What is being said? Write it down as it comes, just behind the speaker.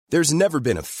There's never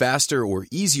been a faster or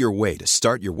easier way to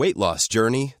start your weight loss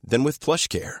journey than with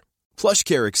PlushCare.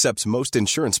 PlushCare accepts most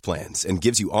insurance plans and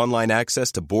gives you online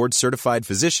access to board-certified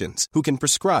physicians who can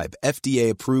prescribe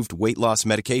FDA-approved weight loss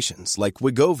medications like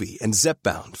Wegovy and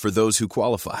Zepbound for those who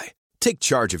qualify. Take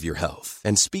charge of your health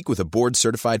and speak with a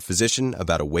board-certified physician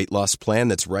about a weight loss plan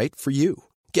that's right for you.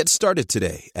 Get started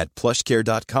today at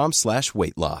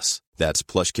plushcare.com/weight loss. That's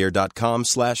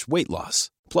plushcare.com/weight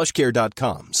loss.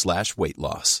 plushcare.com/weight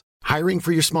loss. Hiring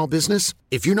for your small business?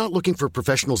 If you're not looking for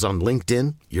professionals on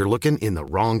LinkedIn, you're looking in the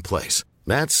wrong place.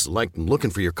 That's like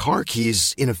looking for your car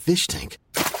keys in a fish tank.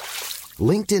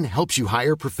 LinkedIn helps you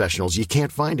hire professionals you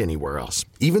can't find anywhere else,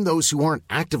 even those who aren't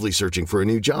actively searching for a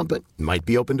new job but might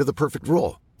be open to the perfect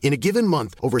role. In a given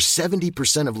month, over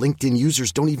 70% of LinkedIn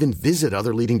users don't even visit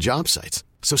other leading job sites.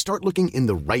 So start looking in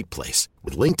the right place.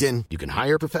 With LinkedIn, you can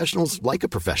hire professionals like a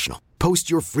professional. Post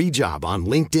your free job on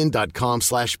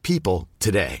linkedin.com/people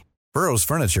today. Burrow's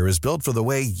furniture is built for the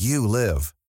way you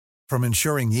live. From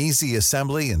ensuring easy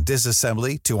assembly and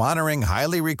disassembly to honoring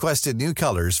highly requested new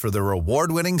colors for their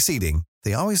award-winning seating,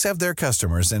 they always have their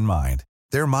customers in mind.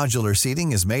 Their modular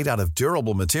seating is made out of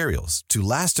durable materials to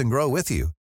last and grow with you.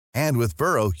 And with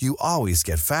Burrow, you always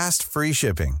get fast, free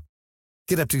shipping.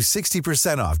 Get up to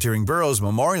 60% off during Burrow's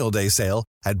Memorial Day sale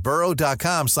at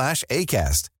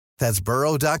burrow.com/ACAST. That's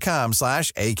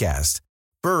burrow.com/ACAST.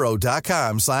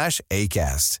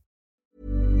 burrow.com/ACAST.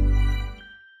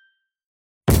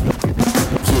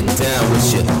 Get down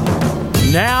with you.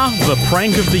 Now, the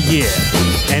prank of the year.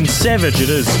 And savage it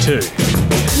is too.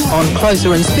 On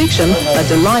closer inspection, a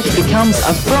delight becomes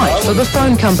a fright for the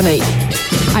phone company.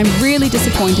 I'm really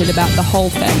disappointed about the whole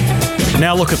thing.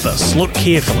 Now look at this. Look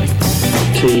carefully.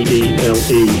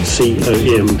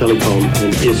 Telecom, Telecom,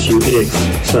 and SUX,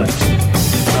 sucks.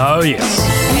 Oh yes.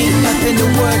 Ain't nothing to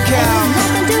work out.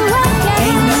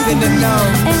 Ain't nothing to know.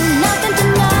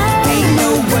 Ain't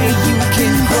no way you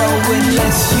can grow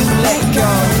unless you let go.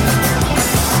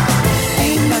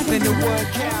 Ain't nothing to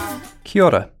work out. Kia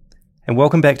ora, and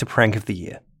welcome back to Prank of the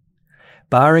Year.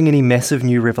 Barring any massive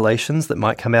new revelations that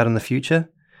might come out in the future,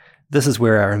 this is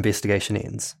where our investigation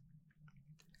ends.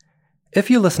 If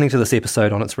you're listening to this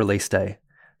episode on its release day,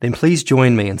 then please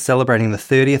join me in celebrating the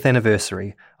 30th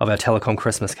anniversary of our Telecom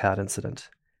Christmas card incident.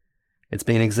 It's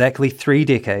been exactly 3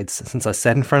 decades since I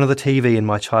sat in front of the TV in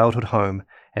my childhood home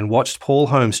and watched Paul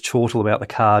Holmes chortle about the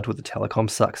card with the Telecom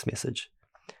sucks message,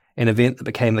 an event that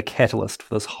became the catalyst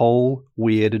for this whole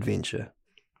weird adventure.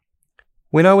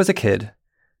 When I was a kid,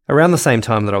 around the same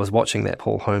time that I was watching that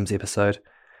Paul Holmes episode,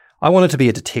 I wanted to be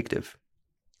a detective.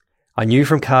 I knew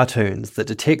from cartoons that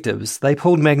detectives, they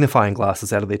pulled magnifying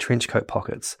glasses out of their trench coat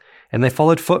pockets and they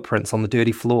followed footprints on the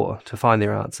dirty floor to find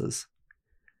their answers.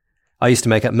 I used to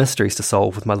make up mysteries to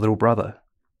solve with my little brother.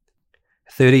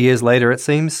 30 years later, it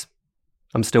seems,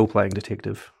 I'm still playing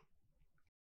detective.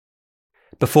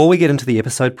 Before we get into the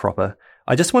episode proper,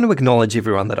 I just want to acknowledge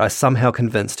everyone that I somehow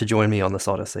convinced to join me on this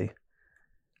odyssey.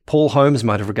 Paul Holmes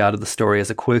might have regarded the story as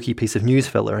a quirky piece of news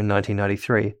filler in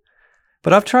 1993,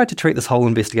 but I've tried to treat this whole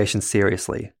investigation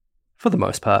seriously, for the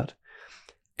most part,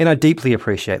 and I deeply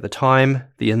appreciate the time,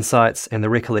 the insights, and the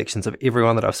recollections of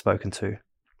everyone that I've spoken to.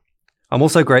 I'm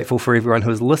also grateful for everyone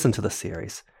who has listened to this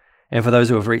series, and for those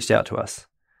who have reached out to us.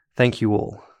 Thank you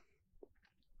all.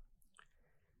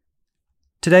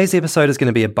 Today's episode is going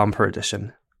to be a bumper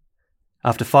edition.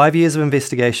 After 5 years of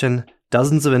investigation,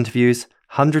 dozens of interviews,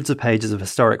 hundreds of pages of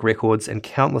historic records, and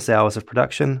countless hours of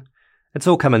production, it's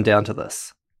all coming down to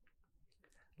this.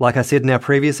 Like I said in our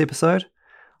previous episode,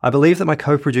 I believe that my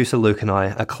co-producer Luke and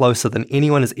I are closer than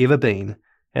anyone has ever been,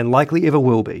 and likely ever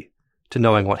will be, to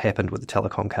knowing what happened with the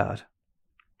Telecom card.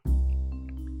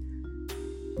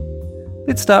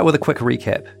 Let's start with a quick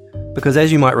recap, because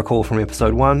as you might recall from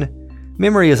episode 1,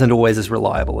 memory isn't always as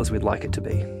reliable as we'd like it to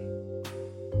be.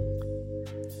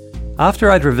 After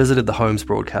I'd revisited the Holmes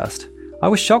broadcast, I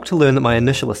was shocked to learn that my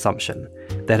initial assumption,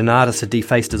 that an artist had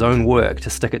defaced his own work to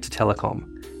stick it to Telecom,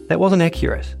 that wasn't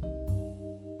accurate.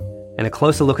 And a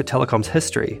closer look at Telecom's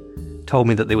history told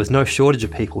me that there was no shortage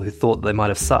of people who thought they might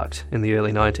have sucked in the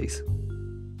early 90s.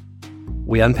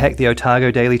 We unpacked the Otago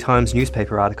Daily Times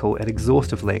newspaper article at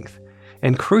exhaustive length,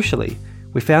 and crucially,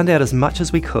 we found out as much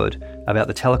as we could about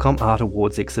the Telecom Art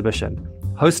Awards exhibition,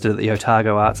 hosted at the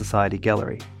Otago Art Society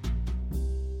Gallery.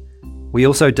 We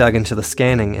also dug into the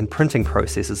scanning and printing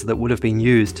processes that would have been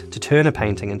used to turn a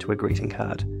painting into a greeting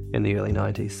card in the early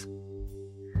 90s.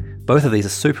 Both of these are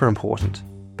super important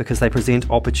because they present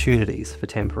opportunities for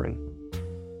tampering.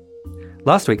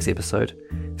 Last week's episode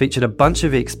featured a bunch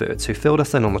of experts who filled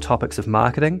us in on the topics of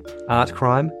marketing, art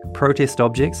crime, protest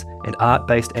objects, and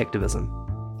art-based activism.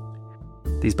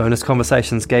 These bonus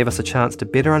conversations gave us a chance to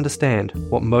better understand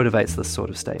what motivates this sort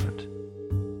of statement.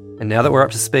 And now that we're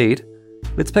up to speed,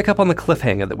 let's pick up on the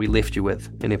cliffhanger that we left you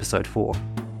with in episode 4.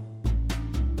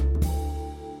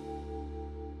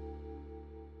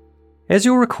 As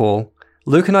you'll recall,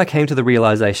 Luke and I came to the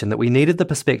realisation that we needed the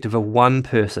perspective of one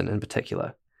person in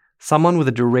particular, someone with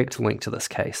a direct link to this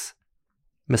case.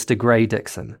 Mr. Gray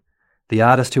Dixon, the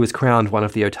artist who was crowned one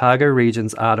of the Otago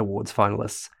Region's Art Awards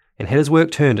finalists and had his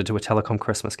work turned into a Telecom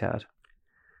Christmas card.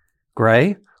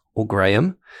 Gray, or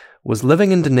Graham, was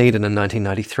living in Dunedin in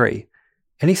 1993,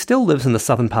 and he still lives in the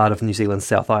southern part of New Zealand's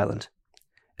South Island.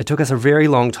 It took us a very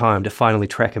long time to finally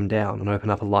track him down and open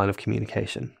up a line of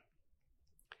communication.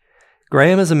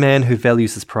 Graham is a man who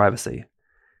values his privacy.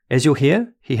 As you'll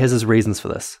hear, he has his reasons for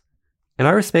this, and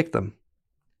I respect them.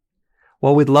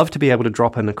 While we'd love to be able to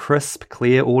drop in a crisp,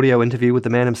 clear audio interview with the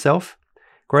man himself,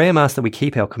 Graham asked that we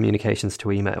keep our communications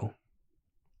to email.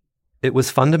 It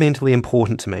was fundamentally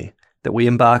important to me that we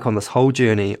embark on this whole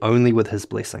journey only with his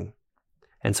blessing.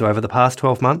 And so over the past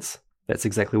 12 months, that's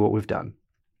exactly what we've done.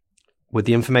 With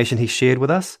the information he shared with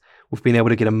us, we've been able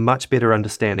to get a much better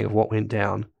understanding of what went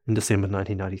down in December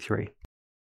 1993.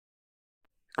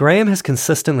 Graham has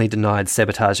consistently denied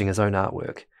sabotaging his own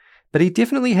artwork, but he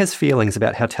definitely has feelings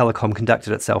about how Telecom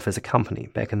conducted itself as a company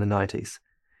back in the 90s.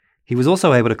 He was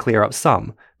also able to clear up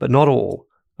some, but not all,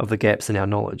 of the gaps in our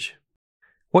knowledge.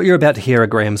 What you're about to hear are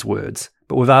Graham's words,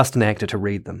 but we've asked an actor to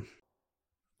read them.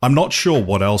 I'm not sure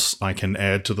what else I can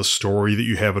add to the story that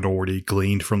you haven't already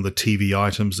gleaned from the TV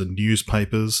items and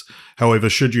newspapers. However,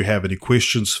 should you have any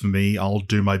questions for me, I'll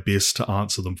do my best to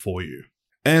answer them for you.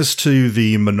 As to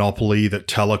the monopoly that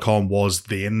Telecom was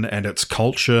then and its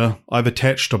culture, I've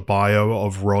attached a bio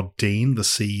of Rod Dean, the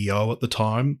CEO at the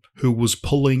time, who was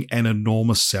pulling an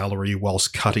enormous salary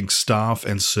whilst cutting staff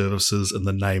and services in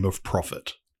the name of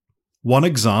profit. One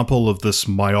example of this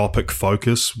myopic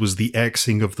focus was the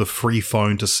axing of the free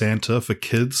phone to Santa for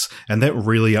kids, and that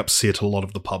really upset a lot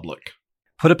of the public.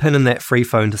 Put a pin in that free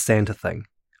phone to Santa thing.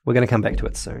 We're going to come back to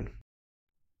it soon.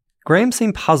 Graham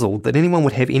seemed puzzled that anyone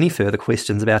would have any further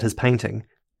questions about his painting,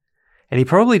 and he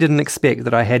probably didn't expect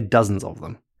that I had dozens of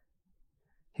them.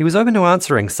 He was open to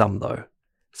answering some, though,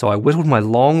 so I whittled my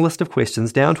long list of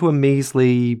questions down to a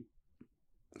measly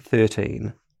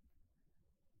 13.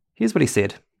 Here's what he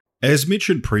said. As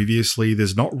mentioned previously,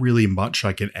 there's not really much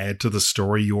I can add to the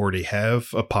story you already have,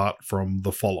 apart from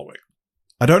the following.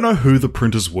 I don't know who the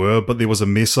printers were, but there was a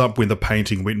mess up when the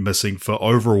painting went missing for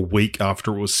over a week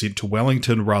after it was sent to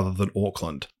Wellington rather than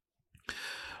Auckland.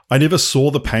 I never saw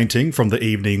the painting from the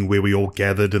evening where we all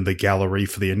gathered in the gallery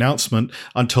for the announcement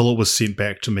until it was sent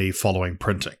back to me following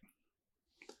printing.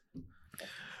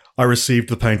 I received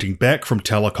the painting back from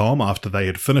Telecom after they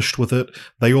had finished with it.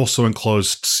 They also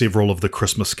enclosed several of the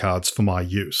Christmas cards for my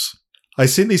use. I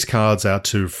sent these cards out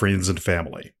to friends and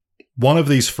family. One of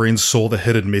these friends saw the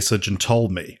hidden message and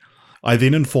told me. I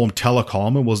then informed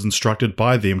Telecom and was instructed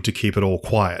by them to keep it all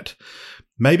quiet.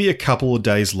 Maybe a couple of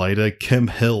days later, Kim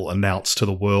Hill announced to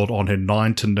the world on her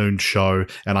 9 to noon show,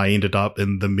 and I ended up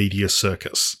in the media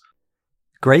circus.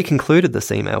 Gray concluded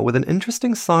this email with an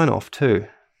interesting sign-off too.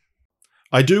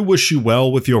 I do wish you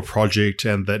well with your project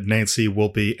and that Nancy will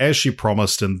be, as she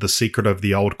promised in The Secret of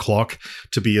the Old Clock,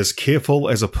 to be as careful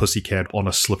as a pussycat on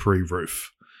a slippery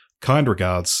roof. Kind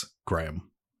regards, Graham.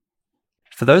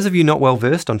 For those of you not well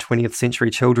versed on 20th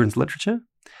century children's literature,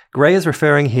 Gray is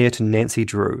referring here to Nancy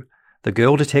Drew, the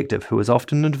girl detective who is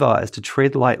often advised to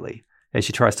tread lightly as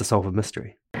she tries to solve a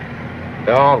mystery.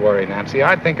 Don't worry, Nancy.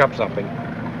 I'd think up something.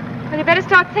 Well, you better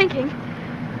start thinking.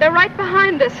 They're right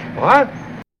behind us. What?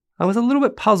 I was a little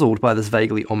bit puzzled by this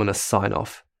vaguely ominous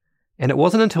sign-off, and it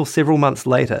wasn't until several months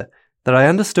later that I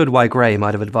understood why Gray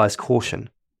might have advised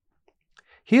caution.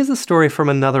 Here's a story from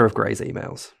another of Gray's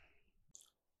emails.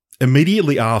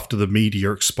 Immediately after the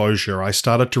media exposure, I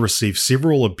started to receive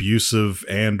several abusive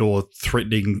and or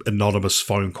threatening anonymous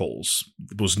phone calls.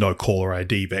 There was no caller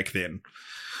ID back then.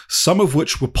 Some of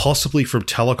which were possibly from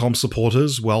Telecom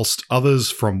supporters, whilst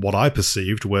others, from what I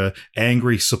perceived, were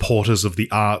angry supporters of the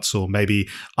arts or maybe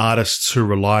artists who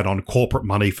relied on corporate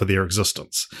money for their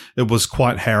existence. It was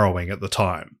quite harrowing at the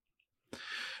time.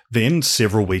 Then,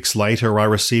 several weeks later, I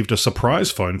received a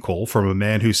surprise phone call from a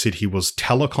man who said he was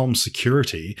Telecom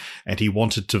security and he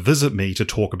wanted to visit me to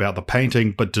talk about the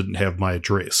painting but didn't have my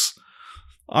address.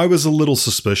 I was a little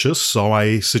suspicious, so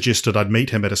I suggested I'd meet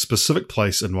him at a specific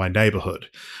place in my neighbourhood.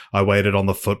 I waited on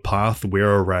the footpath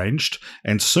where arranged,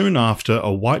 and soon after,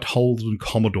 a white Holden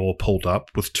Commodore pulled up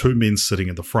with 2 men sitting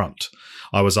in the front.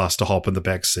 I was asked to hop in the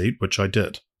back seat, which I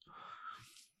did.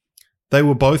 They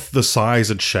were both the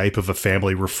size and shape of a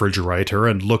family refrigerator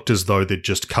and looked as though they'd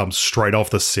just come straight off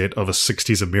the set of a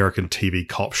 60s American TV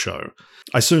cop show.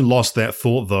 I soon lost that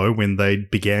thought though when they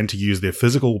began to use their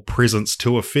physical presence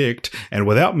to effect and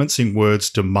without mincing words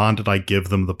demanded I give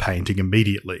them the painting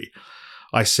immediately.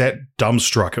 I sat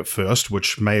dumbstruck at first,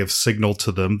 which may have signaled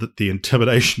to them that the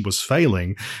intimidation was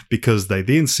failing, because they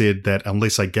then said that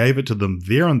unless I gave it to them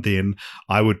there and then,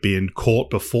 I would be in court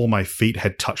before my feet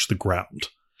had touched the ground.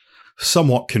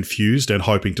 Somewhat confused and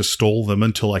hoping to stall them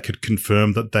until I could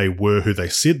confirm that they were who they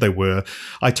said they were,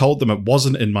 I told them it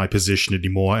wasn't in my possession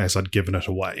anymore as I'd given it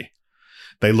away.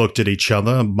 They looked at each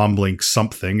other, mumbling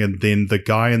something, and then the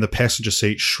guy in the passenger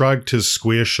seat shrugged his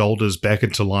square shoulders back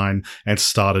into line and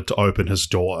started to open his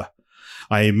door.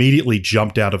 I immediately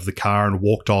jumped out of the car and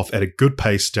walked off at a good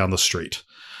pace down the street.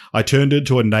 I turned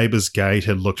into a neighbour's gate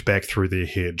and looked back through their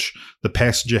hedge. The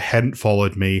passenger hadn't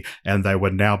followed me, and they were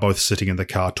now both sitting in the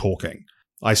car talking.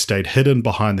 I stayed hidden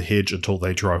behind the hedge until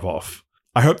they drove off.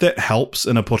 I hope that helps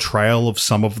in a portrayal of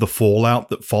some of the fallout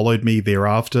that followed me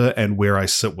thereafter and where I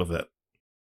sit with it.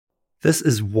 This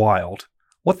is wild.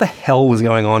 What the hell was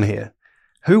going on here?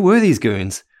 Who were these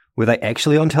goons? Were they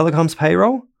actually on Telecom's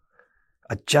payroll?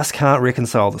 I just can't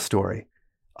reconcile the story.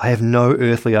 I have no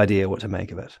earthly idea what to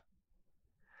make of it.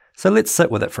 So let's sit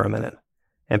with it for a minute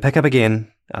and pick up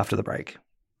again after the break.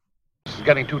 This is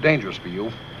getting too dangerous for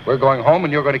you. We're going home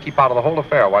and you're going to keep out of the whole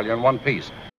affair while you're in one piece.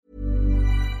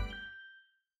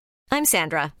 I'm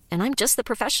Sandra, and I'm just the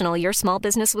professional your small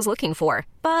business was looking for.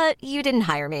 But you didn't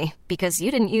hire me because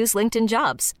you didn't use LinkedIn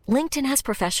Jobs. LinkedIn has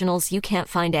professionals you can't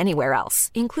find anywhere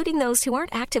else, including those who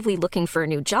aren't actively looking for a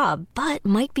new job, but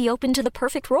might be open to the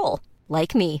perfect role,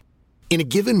 like me. In a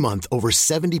given month, over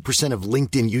 70% of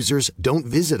LinkedIn users don't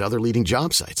visit other leading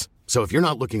job sites. So if you're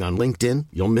not looking on LinkedIn,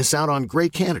 you'll miss out on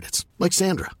great candidates like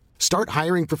Sandra. Start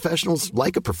hiring professionals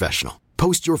like a professional.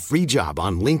 Post your free job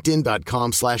on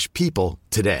linkedin.com/people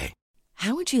today.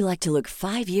 How would you like to look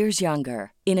 5 years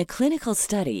younger? In a clinical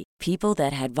study, people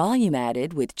that had volume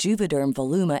added with Juvederm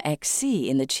Voluma XC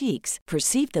in the cheeks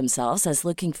perceived themselves as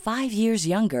looking 5 years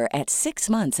younger at 6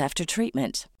 months after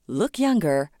treatment. Look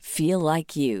younger, feel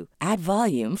like you. Add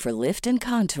volume for lift and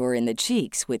contour in the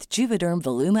cheeks with Juvederm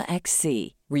Voluma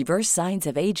XC. Reverse signs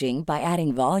of aging by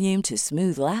adding volume to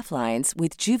smooth laugh lines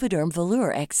with Juvederm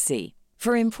Volure XC.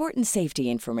 For important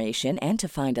safety information and to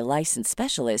find a licensed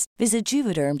specialist, visit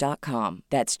Juvederm.com.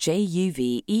 That's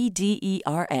JUVEDERM.com.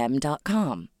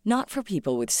 Not for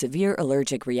people with severe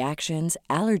allergic reactions,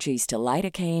 allergies to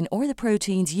lidocaine, or the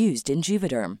proteins used in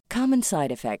Juvederm. Common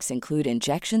side effects include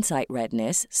injection site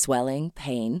redness, swelling,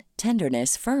 pain,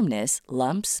 tenderness, firmness,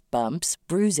 lumps, bumps,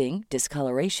 bruising,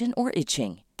 discoloration, or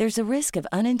itching. There's a risk of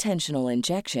unintentional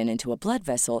injection into a blood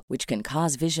vessel, which can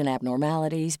cause vision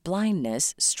abnormalities,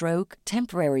 blindness, stroke,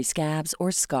 temporary scabs,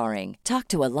 or scarring. Talk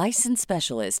to a licensed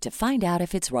specialist to find out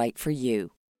if it's right for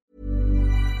you.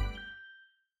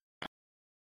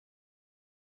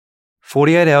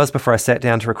 48 hours before I sat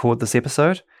down to record this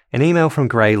episode, an email from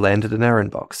Gray landed in our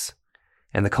inbox,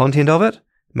 and the content of it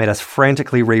made us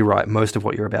frantically rewrite most of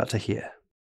what you're about to hear.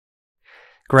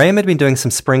 Graham had been doing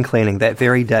some spring cleaning that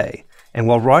very day, and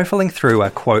while rifling through a,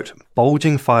 quote,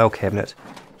 bulging file cabinet,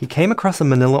 he came across a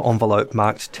manila envelope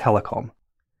marked Telecom.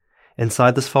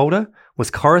 Inside this folder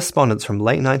was correspondence from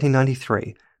late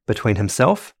 1993 between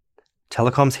himself,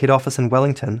 Telecom's head office in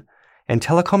Wellington, and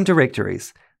Telecom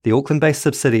Directories, the Auckland-based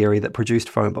subsidiary that produced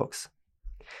phone books.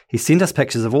 He sent us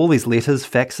pictures of all these letters,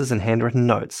 faxes, and handwritten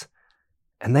notes,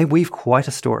 and they weave quite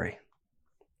a story.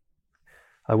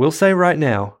 I will say right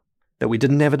now that we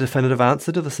didn't have a definitive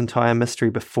answer to this entire mystery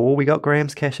before we got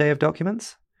Graham's cache of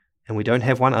documents, and we don't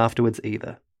have one afterwards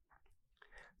either.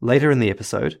 Later in the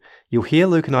episode, you'll hear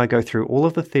Luke and I go through all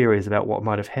of the theories about what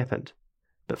might have happened.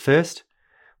 But first,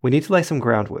 we need to lay some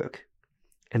groundwork,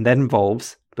 and that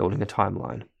involves building a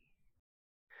timeline.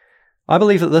 I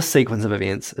believe that this sequence of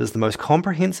events is the most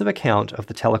comprehensive account of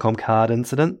the Telecom card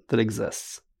incident that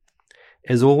exists.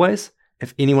 As always,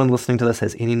 if anyone listening to this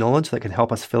has any knowledge that can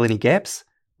help us fill any gaps,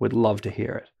 we'd love to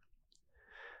hear it.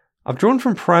 I've drawn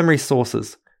from primary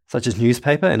sources, such as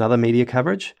newspaper and other media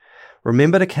coverage,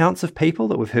 remembered accounts of people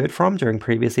that we've heard from during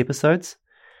previous episodes,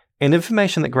 and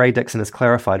information that Gray Dixon has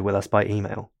clarified with us by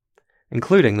email,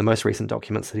 including the most recent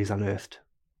documents that he's unearthed.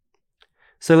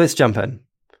 So let's jump in.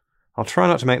 I'll try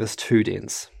not to make this too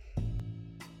dense.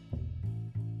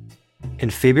 In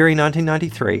February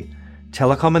 1993,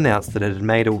 Telecom announced that it had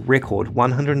made a record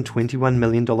 $121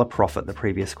 million profit the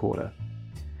previous quarter.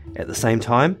 At the same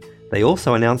time, they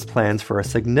also announced plans for a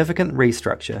significant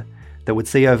restructure that would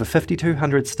see over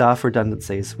 5,200 staff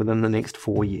redundancies within the next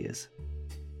 4 years.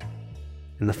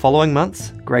 In the following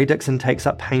months, Gray Dixon takes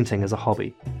up painting as a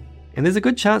hobby, and there's a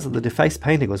good chance that the defaced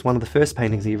painting was one of the first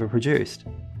paintings he ever produced.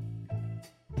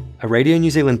 A Radio New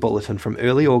Zealand bulletin from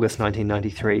early August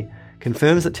 1993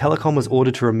 confirms that Telecom was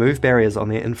ordered to remove barriers on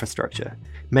their infrastructure,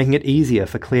 making it easier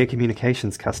for Clear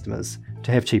Communications customers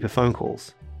to have cheaper phone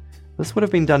calls. This would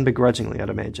have been done begrudgingly, I'd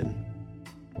imagine.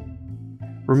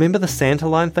 Remember the Santa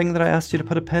line thing that I asked you to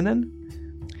put a pin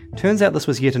in? Turns out this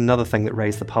was yet another thing that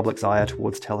raised the public's ire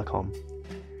towards Telecom.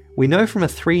 We know from a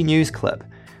 3 News clip,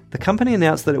 the company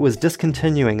announced that it was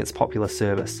discontinuing its popular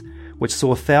service, which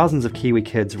saw thousands of Kiwi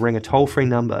kids ring a toll-free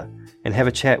number and have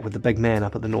a chat with the big man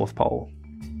up at the North Pole.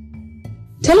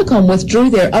 Telecom withdrew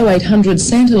their 0800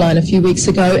 Santa line a few weeks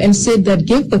ago and said they'd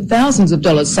give the thousands of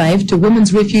dollars saved to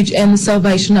Women's Refuge and the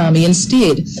Salvation Army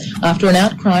instead. After an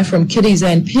outcry from kiddies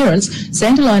and parents,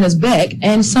 Santa line is back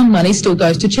and some money still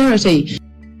goes to charity.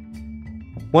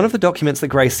 One of the documents that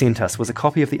Gray sent us was a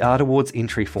copy of the Art Awards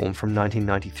entry form from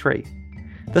 1993.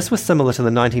 This was similar to the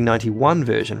 1991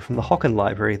 version from the Hocken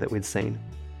Library that we'd seen,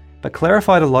 but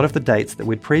clarified a lot of the dates that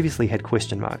we'd previously had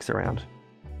question marks around.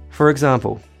 For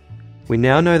example, we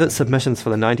now know that submissions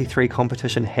for the 93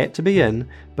 competition had to be in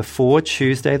before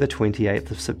Tuesday the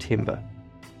 28th of September.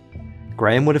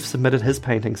 Graham would have submitted his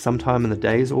painting sometime in the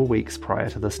days or weeks prior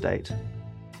to this date.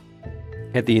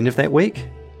 At the end of that week,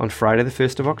 on Friday the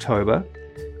 1st of October,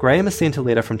 Graham is sent a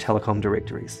letter from Telecom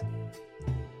Directories.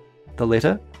 The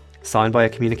letter, signed by a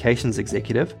communications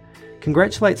executive,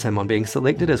 congratulates him on being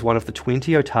selected as one of the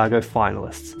 20 Otago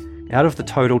finalists out of the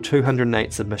total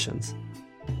 208 submissions.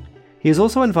 He is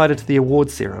also invited to the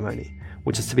awards ceremony,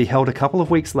 which is to be held a couple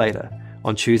of weeks later,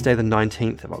 on Tuesday the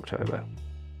 19th of October.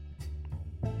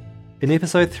 In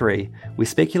episode 3, we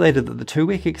speculated that the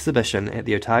 2-week exhibition at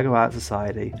the Otago Art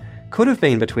Society could have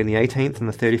been between the 18th and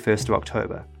the 31st of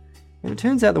October, and it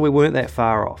turns out that we weren't that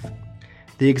far off.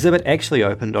 The exhibit actually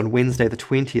opened on Wednesday the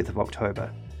 20th of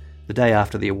October, the day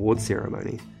after the awards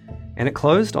ceremony, and it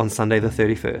closed on Sunday the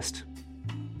 31st.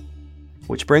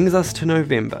 Which brings us to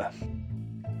November.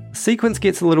 The sequence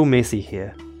gets a little messy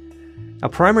here. Our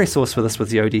primary source for this was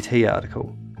the ODT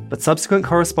article, but subsequent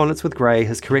correspondence with Gray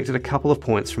has corrected a couple of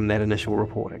points from that initial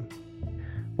reporting.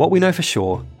 What we know for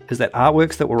sure is that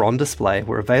artworks that were on display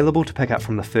were available to pick up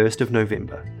from the 1st of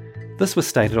November. This was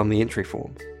stated on the entry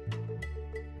form.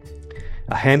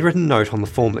 A handwritten note on the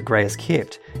form that Gray has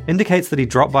kept indicates that he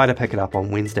dropped by to pick it up on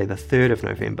Wednesday the 3rd of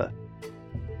November,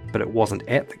 but it wasn't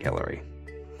at the gallery.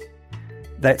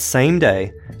 That same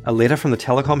day, a letter from the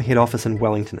Telecom head office in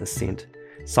Wellington is sent,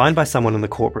 signed by someone in the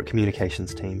corporate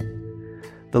communications team.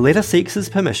 The letter seeks his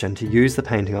permission to use the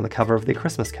painting on the cover of their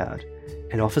Christmas card,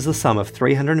 and offers a sum of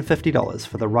 $350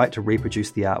 for the right to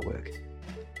reproduce the artwork.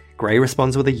 Gray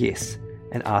responds with a yes,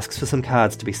 and asks for some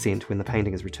cards to be sent when the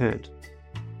painting is returned.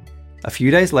 A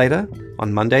few days later,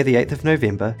 on Monday the 8th of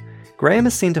November, Graham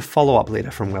is sent a follow-up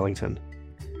letter from Wellington.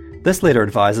 This letter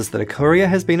advises that a courier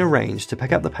has been arranged to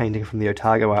pick up the painting from the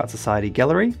Otago Art Society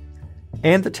gallery,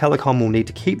 and that Telecom will need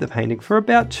to keep the painting for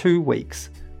about 2 weeks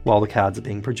while the cards are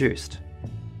being produced.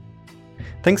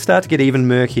 Things start to get even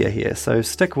murkier here, so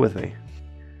stick with me.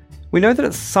 We know that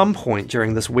at some point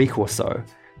during this week or so,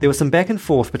 there was some back and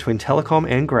forth between Telecom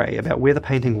and Gray about where the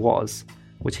painting was,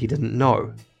 which he didn't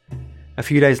know. A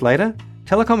few days later,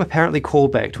 Telecom apparently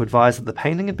called back to advise that the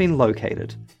painting had been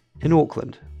located in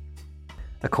Auckland.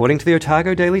 According to the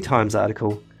Otago Daily Times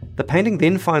article, the painting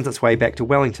then finds its way back to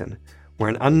Wellington, where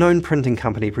an unknown printing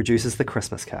company produces the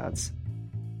Christmas cards.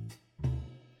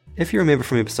 If you remember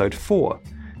from episode 4,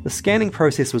 the scanning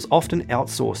process was often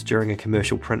outsourced during a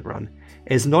commercial print run,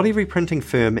 as not every printing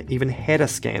firm even had a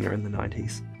scanner in the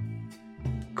 90s.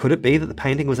 Could it be that the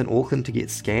painting was in Auckland to get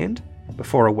scanned,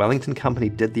 before a Wellington company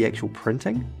did the actual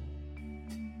printing?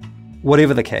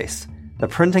 Whatever the case, the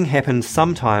printing happened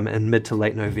sometime in mid to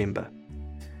late November.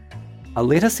 A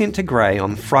letter sent to Gray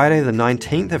on Friday the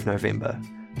 19th of November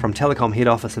from Telecom head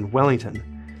office in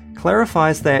Wellington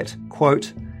clarifies that,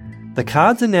 quote, "The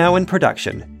cards are now in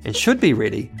production and should be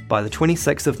ready by the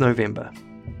 26th of November.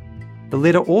 The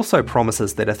letter also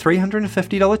promises that a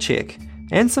 $350 check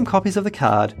and some copies of the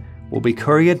card will be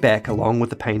couriered back along with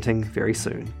the painting very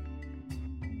soon."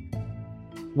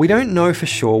 We don't know for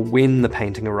sure when the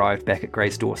painting arrived back at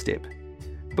Gray's doorstep,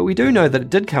 but we do know that it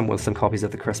did come with some copies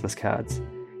of the Christmas cards,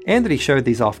 and that he showed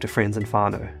these off to friends in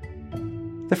whānau.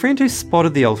 The friend who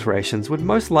spotted the alterations would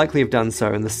most likely have done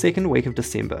so in the second week of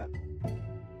December.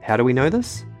 How do we know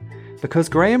this? Because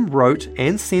Graham wrote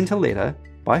and sent a letter,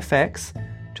 by fax,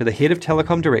 to the head of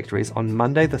Telecom Directories on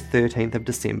Monday the 13th of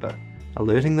December,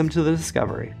 alerting them to the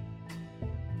discovery.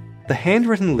 The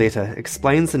handwritten letter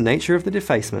explains the nature of the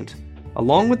defacement,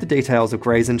 along with the details of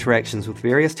Gray's interactions with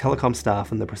various Telecom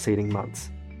staff in the preceding months.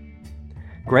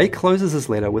 Gray closes his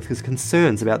letter with his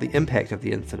concerns about the impact of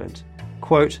the incident.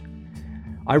 Quote,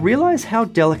 "I realise how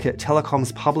delicate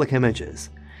Telecom's public image is,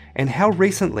 and how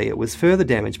recently it was further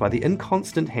damaged by the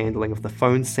inconstant handling of the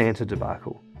phone Santa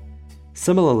debacle.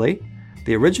 Similarly,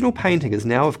 the original painting is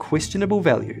now of questionable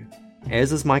value,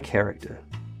 as is my character."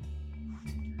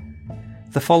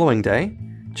 The following day,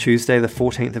 Tuesday the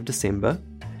 14th of December,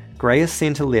 Gray is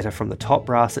sent a letter from the top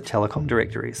brass at Telecom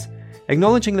Directories,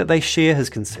 acknowledging that they share his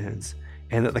concerns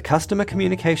and that the Customer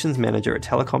Communications Manager at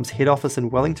Telecom's head office in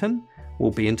Wellington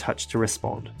will be in touch to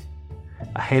respond.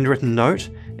 A handwritten note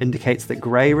indicates that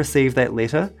Gray received that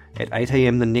letter at 8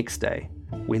 a.m. the next day,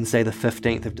 Wednesday the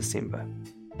 15th of December.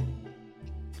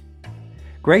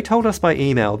 Gray told us by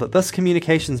email that this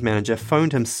communications manager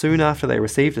phoned him soon after they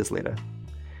received his letter.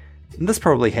 And this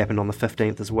probably happened on the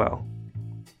 15th as well.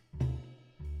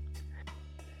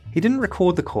 He didn't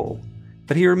record the call,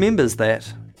 but he remembers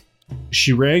that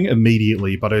she rang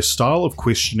immediately, but her style of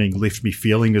questioning left me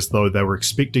feeling as though they were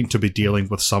expecting to be dealing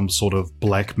with some sort of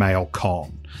blackmail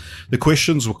con. The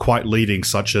questions were quite leading,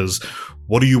 such as,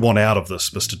 "What do you want out of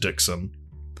this, Mr. Dixon?"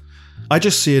 I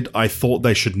just said I thought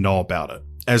they should know about it,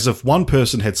 as if one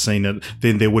person had seen it,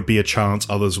 then there would be a chance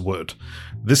others would.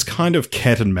 This kind of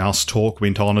cat and mouse talk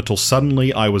went on until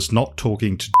suddenly I was not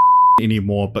talking to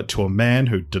anymore, but to a man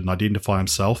who didn't identify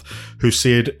himself, who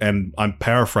said, and I'm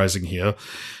paraphrasing here,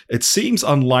 "It seems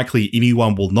unlikely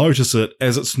anyone will notice it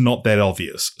as it's not that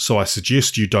obvious, so I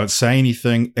suggest you don't say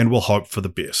anything and we'll hope for the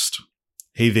best."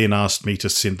 He then asked me to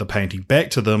send the painting back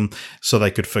to them so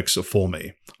they could fix it for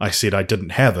me. I said I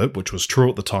didn't have it, which was true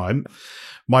at the time.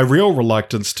 My real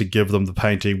reluctance to give them the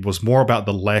painting was more about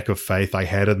the lack of faith I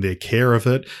had in their care of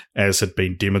it, as had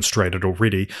been demonstrated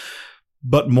already,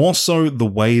 but more so the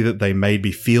way that they made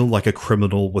me feel like a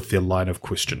criminal with their line of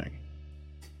questioning.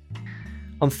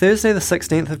 On Thursday the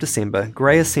 16th of December,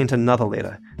 Gray has sent another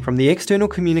letter from the External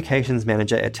Communications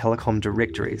Manager at Telecom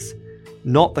Directories,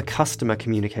 not the Customer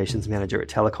Communications Manager at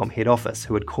Telecom head office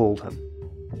who had called him.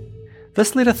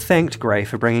 This letter thanked Gray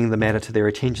for bringing the matter to their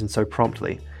attention so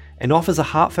promptly, and offers a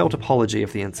heartfelt apology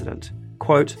of the incident.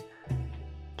 Quote,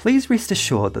 "Please rest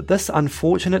assured that this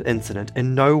unfortunate incident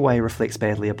in no way reflects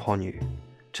badly upon you.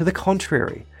 To the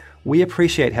contrary, we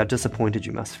appreciate how disappointed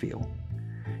you must feel.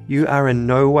 You are in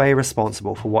no way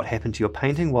responsible for what happened to your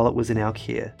painting while it was in our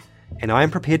care, and I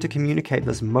am prepared to communicate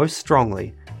this most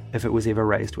strongly if it was ever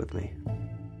raised with me."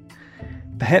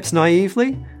 Perhaps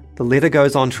naively, the letter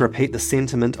goes on to repeat the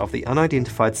sentiment of the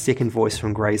unidentified second voice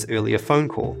from Gray's earlier phone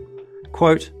call.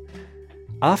 Quote,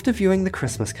 "After viewing the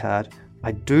Christmas card,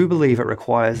 I do believe it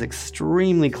requires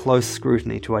extremely close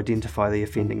scrutiny to identify the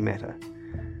offending matter,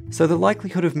 so the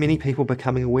likelihood of many people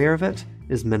becoming aware of it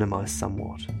is minimised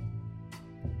somewhat."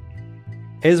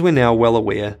 As we're now well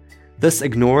aware, this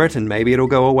ignore it and maybe it'll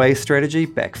go away strategy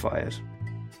backfired.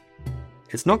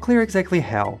 It's not clear exactly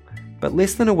how, but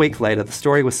less than a week later the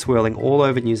story was swirling all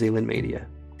over New Zealand media.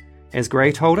 As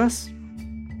Gray told us,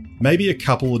 maybe a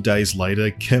couple of days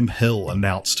later, Kim Hill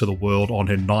announced to the world on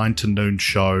her 9 to noon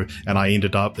show, and I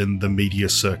ended up in the media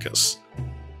circus.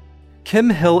 Kim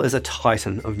Hill is a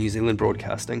titan of New Zealand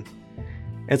broadcasting.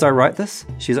 As I write this,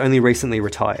 she's only recently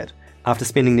retired, after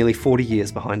spending nearly 40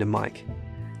 years behind a mic.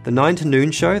 The 9 to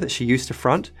noon show that she used to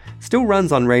front still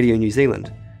runs on Radio New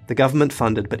Zealand, the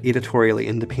government-funded but editorially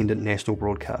independent national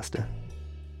broadcaster.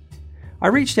 I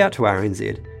reached out to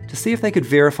RNZ to see if they could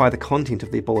verify the content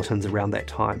of their bulletins around that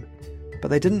time, but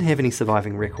they didn't have any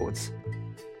surviving records.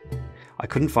 I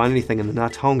couldn't find anything in the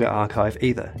Ngā archive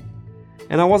either,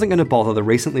 and I wasn't going to bother the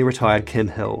recently retired Kim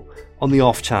Hill on the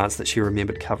off chance that she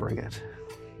remembered covering it.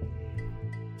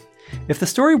 If the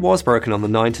story was broken on the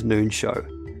 9 to noon show,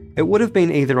 it would have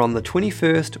been either on the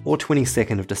 21st or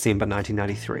 22nd of December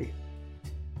 1993.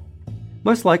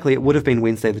 Most likely it would have been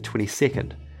Wednesday the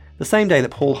 22nd, the same day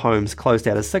that Paul Holmes closed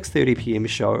out his 6:30pm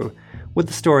show with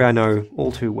the story I know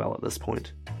all too well at this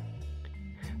point.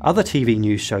 Other TV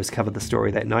news shows covered the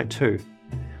story that night too.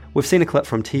 We've seen a clip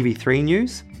from TV3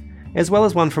 News, as well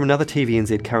as one from another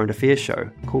TVNZ current affairs show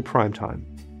called Primetime.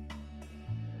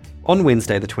 On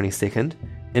Wednesday the 22nd,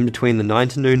 in between the 9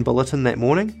 to noon bulletin that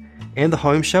morning and the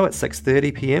home show at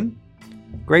 6:30pm,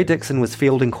 Gray Dixon was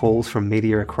fielding calls from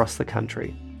media across the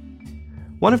country.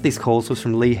 One of these calls was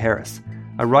from Lee Harris,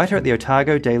 a writer at the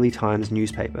Otago Daily Times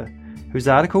newspaper, whose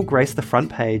article graced the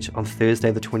front page on Thursday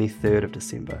the 23rd of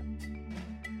December.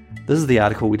 This is the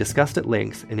article we discussed at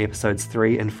length in episodes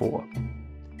 3 and 4.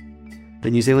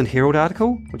 The New Zealand Herald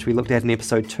article, which we looked at in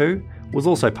episode 2, was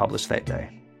also published that day.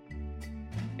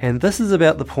 And this is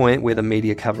about the point where the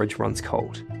media coverage runs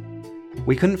cold.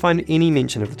 We couldn't find any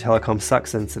mention of the Telecom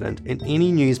Sucks incident in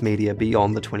any news media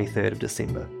beyond the 23rd of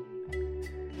December.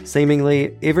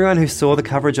 Seemingly, everyone who saw the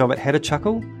coverage of it had a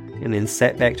chuckle and then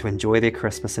sat back to enjoy their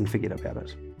Christmas and forget about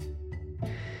it.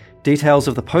 Details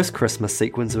of the post-Christmas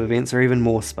sequence of events are even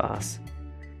more sparse.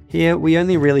 Here, we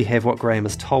only really have what Graham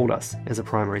has told us as a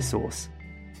primary source.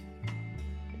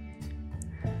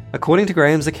 According to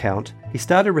Graham's account, he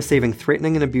started receiving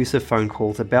threatening and abusive phone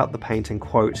calls about the painting,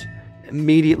 quote,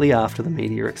 immediately after the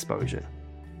media exposure,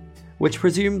 which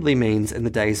presumably means in the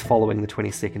days following the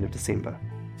 22nd of December.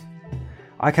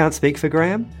 I can't speak for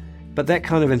Graham, but that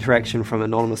kind of interaction from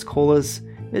anonymous callers,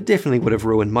 it definitely would have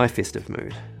ruined my festive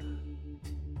mood.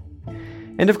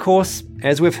 And of course,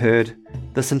 as we've heard,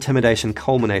 this intimidation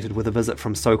culminated with a visit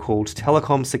from so-called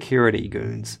Telecom security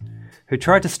goons, who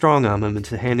tried to strong-arm him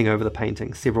into handing over the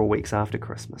painting several weeks after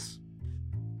Christmas.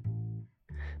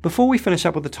 Before we finish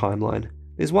up with the timeline,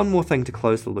 there's one more thing to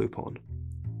close the loop on.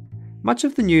 Much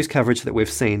of the news coverage that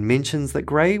we've seen mentions that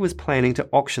Gray was planning to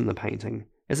auction the painting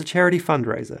as a charity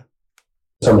fundraiser.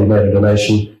 Somebody made a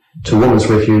donation to Women's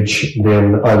Refuge,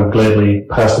 then I would gladly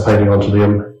pass the painting on to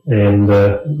them, and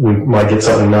we might get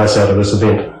something nice out of this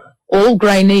event. All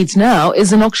Gray needs now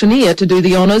is an auctioneer to do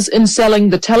the honours in selling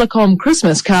the Telecom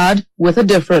Christmas card with a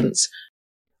difference.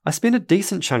 I spent a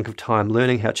decent chunk of time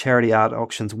learning how charity art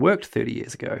auctions worked 30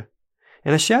 years ago,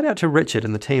 and a shout out to Richard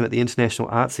and the team at the International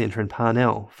Arts Centre in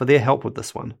Parnell for their help with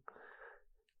this one.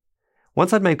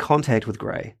 Once I'd made contact with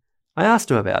Gray, I asked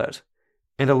him about it,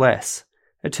 and alas,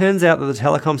 it turns out that the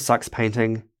Telecom Sucks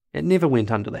painting, it never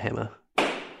went under the hammer.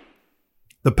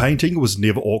 The painting was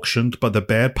never auctioned, but the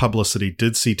bad publicity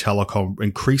did see Telecom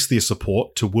increase their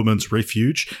support to Women's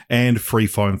Refuge, and Free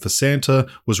Phone for Santa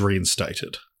was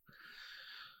reinstated.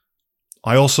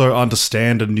 I also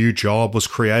understand a new job was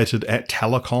created at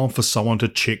Telecom for someone to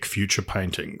check future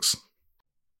paintings.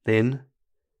 Then,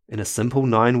 in a simple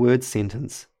 9-word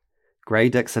sentence, Gray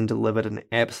Dixon delivered an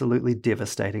absolutely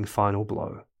devastating final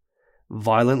blow,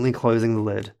 violently closing the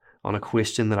lid on a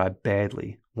question that I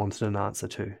badly wanted an answer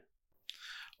to.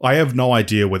 I have no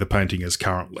idea where the painting is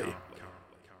currently.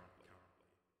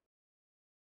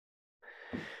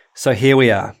 So here we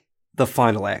are, the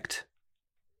final act.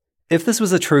 If this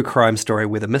was a true crime story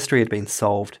where the mystery had been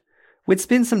solved, we'd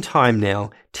spend some time now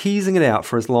teasing it out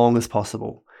for as long as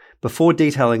possible, before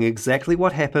detailing exactly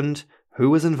what happened,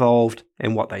 who was involved,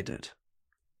 and what they did.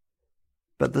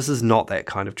 But this is not that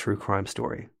kind of true crime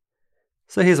story.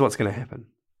 So here's what's going to happen.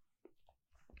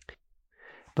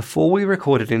 Before we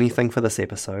recorded anything for this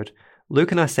episode,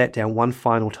 Luke and I sat down one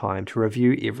final time to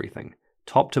review everything,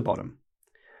 top to bottom.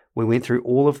 We went through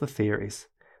all of the theories,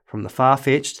 from the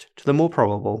far-fetched to the more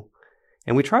probable,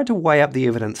 and we tried to weigh up the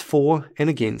evidence for and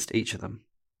against each of them.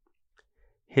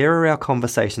 Here are our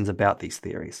conversations about these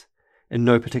theories, in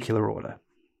no particular order.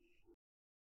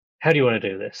 How do you want to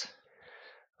do this?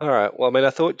 All right. Well, I mean, I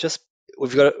thought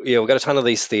we've got a ton of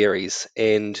these theories,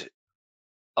 and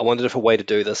I wondered if a way to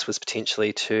do this was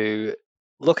potentially to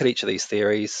look at each of these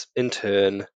theories in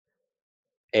turn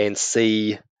and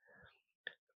see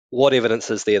what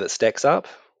evidence is there that stacks up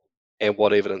and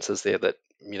what evidence is there that,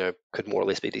 could more or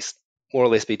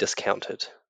less be discounted.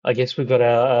 I guess we've got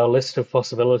our list of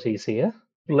possibilities here.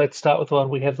 Let's start with the one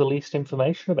we have the least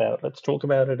information about. Let's talk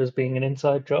about it as being an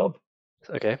inside job.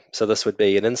 Okay, so this would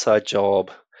be an inside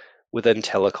job within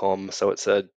Telecom. So it's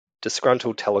a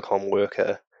disgruntled Telecom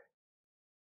worker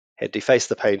had defaced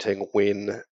the painting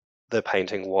when the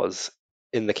painting was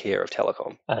in the care of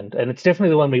Telecom. And it's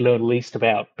definitely the one we learned least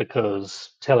about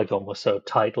because Telecom was so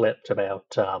tight-lipped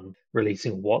about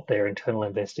releasing what their internal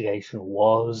investigation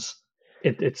was.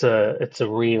 It's a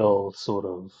real sort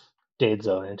of dead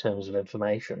zone in terms of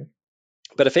information.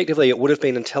 But effectively, it would have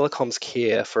been in Telecom's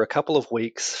care for a couple of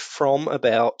weeks from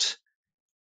about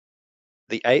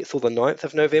the 8th or the 9th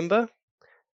of November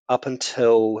up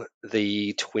until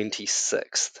the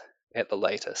 26th at the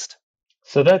latest.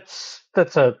 So that's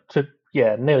a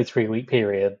nearly 3-week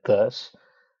period that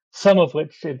some of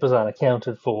which it was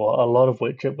unaccounted for, a lot of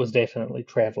which it was definitely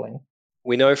travelling.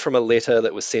 We know from a letter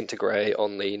that was sent to Gray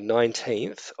on the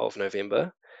 19th of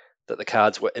November that the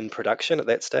cards were in production at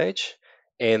that stage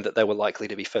and that they were likely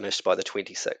to be finished by the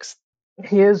 26th.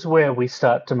 Here's where we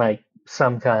start to make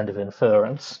some kind of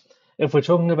inference. If we're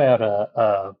talking about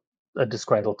a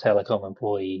disgruntled Telecom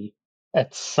employee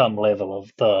at some level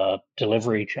of the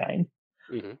delivery chain,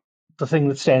 the thing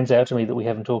that stands out to me that we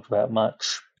haven't talked about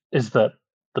much is that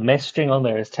the messaging on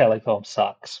there is Telecom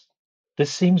sucks.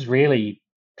 This seems really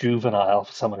juvenile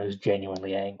for someone who's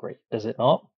genuinely angry, does it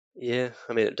not? Yeah,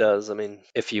 I mean, it does. I mean,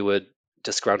 if you were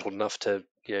disgruntled enough to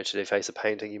to deface a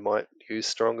painting, you might use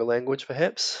stronger language,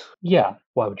 perhaps. Yeah,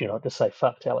 why would you not just say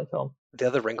fuck Telecom? The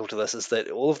other wrinkle to this is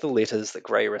that all of the letters that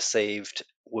Gray received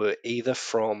were either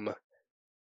from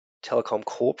Telecom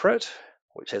Corporate,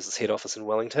 which has its head office in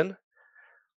Wellington,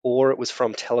 or it was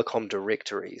from Telecom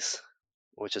Directories,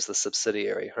 which is the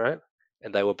subsidiary, right?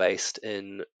 And they were based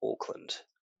in Auckland.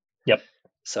 Yep.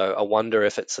 So I wonder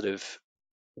if it sort of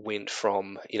went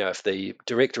from, if the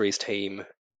Directories team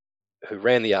who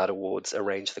ran the art awards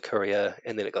arranged the courier,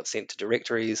 and then it got sent to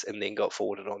Directories and then got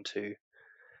forwarded on to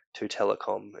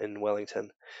Telecom in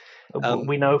Wellington.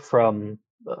 We know from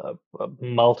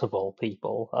multiple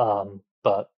people,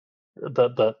 but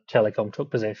the Telecom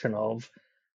took possession of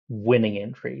winning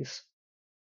entries.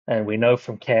 And we know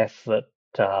from Kath that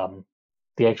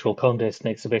the actual contests and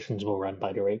exhibitions were run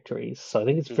by Directories. So I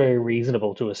think it's very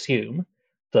reasonable to assume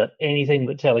that anything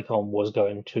that Telecom was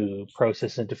going to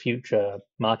process into future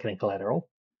marketing collateral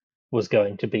was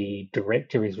going to be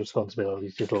Directories'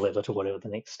 responsibility to deliver to whatever the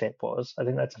next step was. I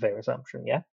think that's a fair assumption,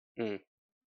 yeah? I'm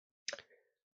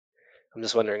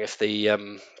just wondering if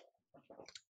I'm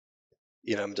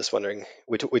just wondering,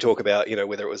 we talk about,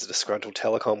 whether it was a disgruntled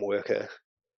Telecom worker,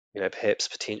 perhaps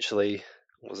potentially,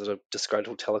 was it a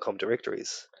disgruntled Telecom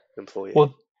Directories employee?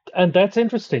 Well, and that's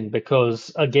interesting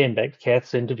because, again, back to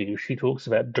Kath's interview, she talks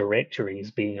about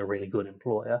Directories being a really good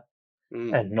employer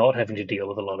and not having to deal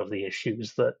with a lot of the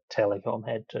issues that Telecom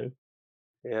had to.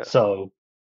 Yeah. So,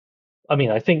 I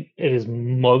mean, I think it is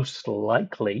most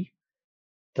likely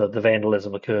that the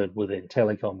vandalism occurred within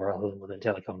Telecom rather than within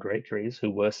Telecom Directories, who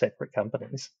were separate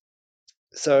companies.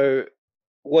 So,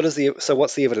 what's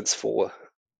the evidence for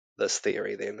this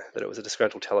theory then, that it was a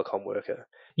disgruntled Telecom worker?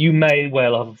 You may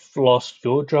well have lost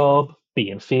your job, be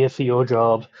in fear for your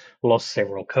job, lost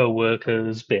several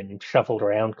co-workers, been shuffled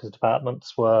around because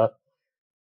departments were,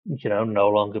 no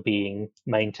longer being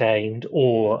maintained,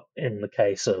 or in the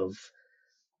case of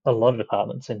a lot of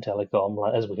departments in telecom,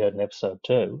 like as we heard in episode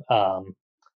 2,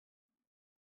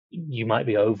 you might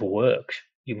be overworked.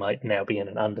 You might now be in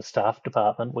an understaffed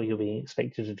department where you're being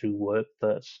expected to do work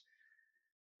that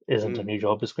isn't in your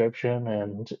job description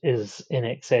and is in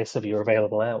excess of your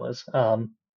available hours.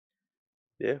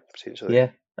 Yeah, potentially. Yeah,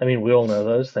 I mean, we all know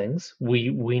those things.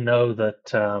 We know that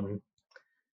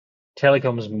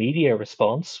Telecom's media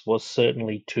response was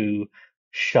certainly to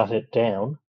shut it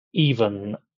down,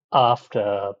 even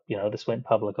after this went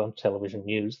public on television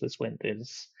news. This went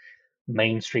as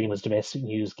mainstream as domestic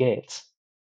news gets.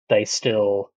 They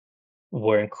still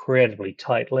were incredibly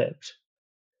tight-lipped,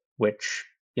 which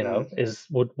is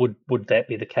would that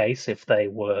be the case if they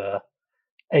were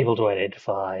able to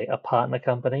identify a partner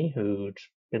company who'd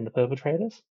been the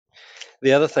perpetrators?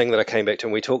 The other thing that I came back to,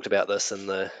 and we talked about this in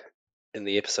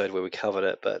the episode where we covered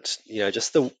it, but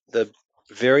just the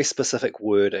very specific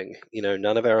wording.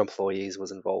 None of our employees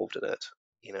was involved in it.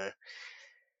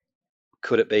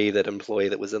 Could it be that employee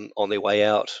that was on their way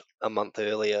out a month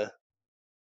earlier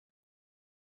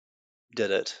did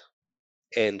it,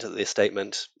 and their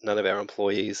statement, none of our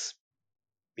employees,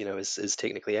 is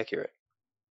technically accurate?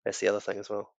 That's the other thing as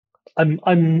well.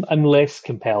 I'm less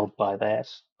compelled by that,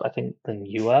 I think, than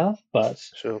you are, but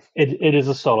sure, it is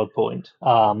a solid point.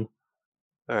 All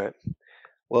right.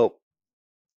 Well,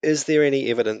 is there any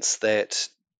evidence that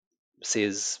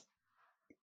says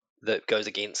that goes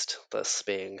against this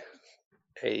being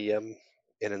an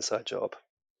inside job?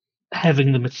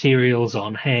 Having the materials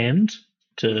on hand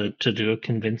to do a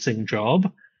convincing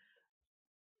job,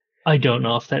 I don't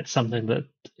know if that's something that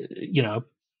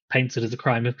paints it as a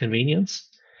crime of convenience.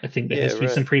 I think there has to be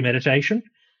some premeditation.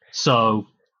 So,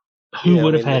 who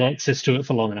would have had access to it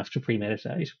for long enough to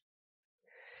premeditate?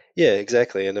 Yeah,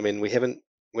 exactly. And I mean, we haven't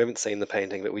seen the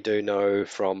painting, but we do know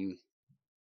from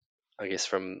the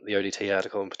ODT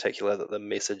article in particular that the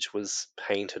message was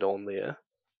painted on there,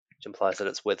 which implies that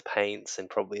it's with paints and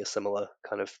probably a similar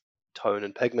kind of tone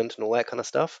and pigment and all that kind of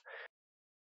stuff.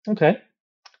 Okay.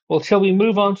 Well, shall we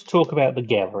move on to talk about the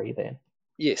gallery then?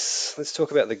 Yes, let's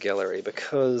talk about the gallery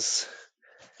because,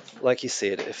 like you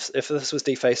said, if this was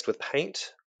defaced with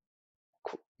paint,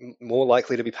 more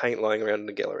likely to be paint lying around in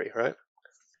the gallery, right?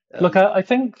 Look, I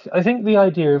think the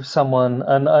idea of someone,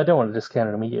 and I don't want to discount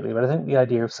it immediately, but I think the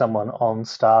idea of someone on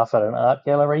staff at an art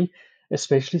gallery,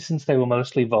 especially since they were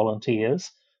mostly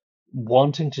volunteers,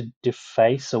 wanting to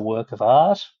deface a work of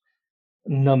art,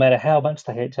 no matter how much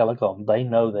they hate Telecom, they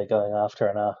know they're going after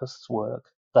an artist's work.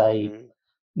 They,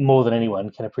 more than anyone,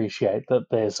 can appreciate that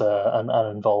there's an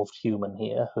uninvolved human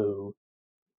here who,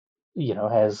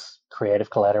 has creative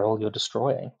collateral you're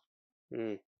destroying.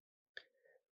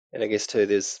 And I guess too,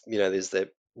 there's the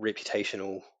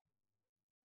reputational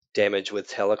damage with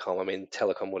Telecom. I mean,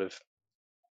 Telecom would have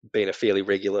been a fairly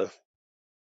regular,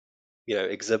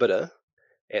 exhibitor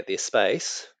at their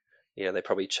space, they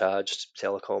probably charged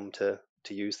Telecom to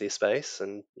use their space,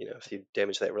 and if you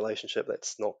damage that relationship,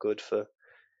 that's not good for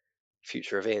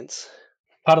future events.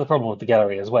 Part of the problem with the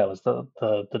gallery as well is that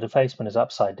the defacement is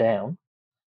upside down,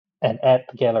 and at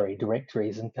the gallery,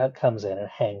 Directories and comes in and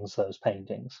hangs those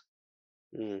paintings,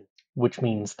 which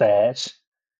means that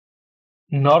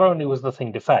not only was the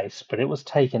thing defaced, but it was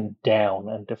taken down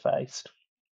and defaced,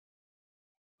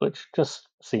 which just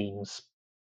seems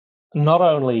not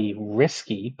only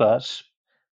risky, but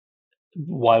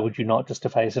why would you not just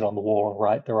deface it on the wall and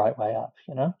write the right way up,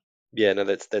 Yeah, no,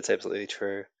 that's absolutely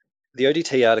true. The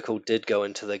ODT article did go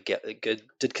into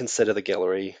did consider the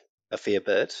gallery a fair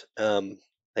bit.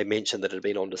 They mentioned that it had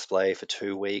been on display for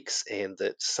 2 weeks, and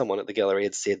that someone at the gallery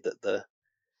had said that the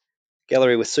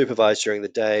gallery was supervised during the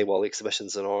day while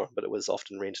exhibitions are on, but it was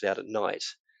often rented out at night,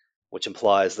 which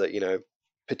implies that,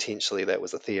 potentially that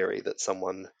was a theory, that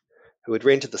someone who had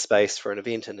rented the space for an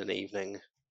event in an evening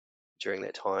during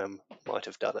that time might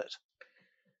have done it.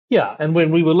 Yeah, and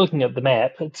when we were looking at the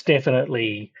map, it's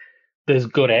definitely, there's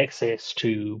good access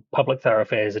to public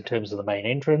thoroughfares in terms of the main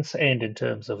entrance and in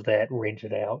terms of that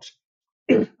rented out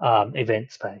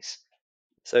event space.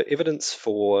 So evidence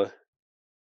for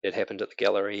it happened at the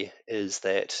gallery is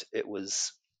that there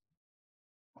was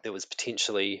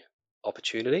potentially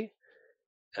opportunity,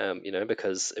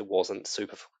 because it wasn't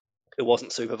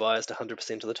supervised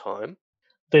 100% of the time.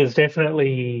 There's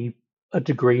definitely a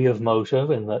degree of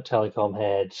motive in that Telecom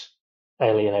had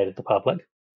alienated the public.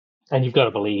 And you've got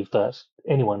to believe that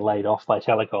anyone laid off by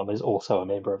Telecom is also a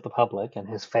member of the public, and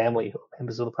his family who are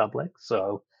members of the public.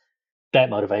 So that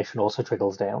motivation also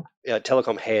trickles down. Yeah,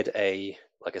 Telecom had a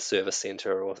service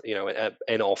center, or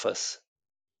an office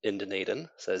in Dunedin,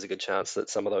 so there's a good chance that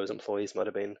some of those employees might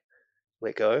have been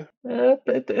let go.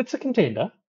 It's a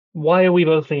contender. Why are we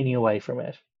both leaning away from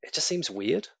it? It just seems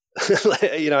weird.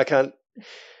 I can't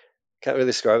really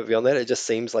describe it beyond that. It just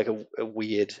seems like a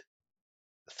weird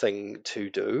thing to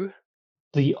do.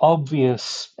 The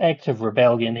obvious act of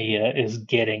rebellion here is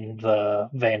getting the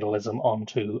vandalism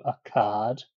onto a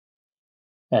card.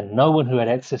 And no one who had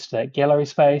access to that gallery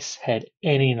space had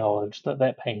any knowledge that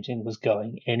that painting was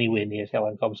going anywhere near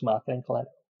Telecom's marketing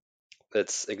collateral.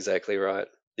 That's exactly right.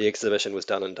 The exhibition was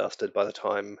done and dusted by the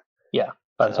time. Yeah,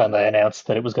 by the time they announced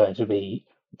that it was going to be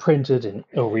printed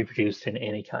or reproduced in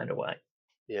any kind of way.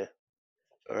 Yeah.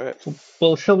 All right.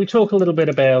 Well, shall we talk a little bit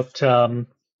about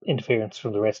interference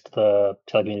from the rest of the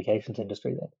telecommunications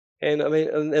industry then? And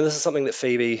and this is something that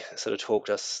Phoebe sort of talked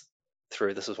us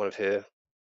through. This was one of her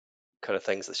kind of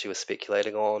things that she was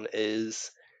speculating on,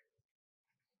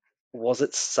 was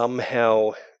it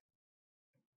somehow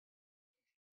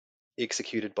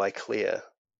executed by Clear?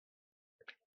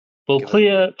 Well,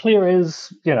 Clear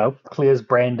is, Clear's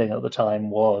branding at the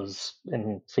time was,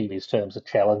 in Phoebe's terms, a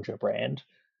challenger brand.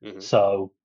 Mm-hmm.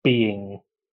 So being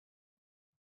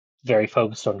very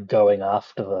focused on going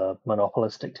after the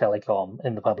monopolistic Telecom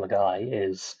in the public eye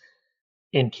is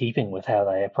in keeping with how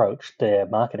they approach their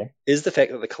marketing. Is the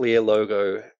fact that the Clear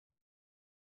logo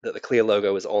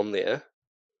is on there,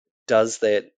 does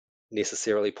that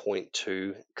necessarily point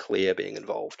to Clear being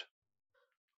involved?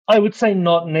 I would say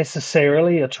not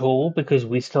necessarily at all, because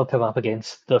we still come up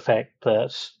against the fact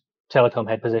that Telecom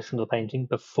had possession of the painting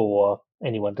before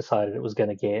anyone decided it was going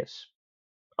to get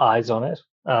eyes on it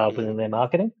within their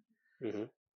marketing. Mm-hmm.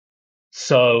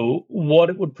 So what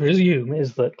it would presume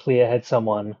is that Clear had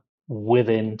someone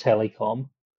within Telecom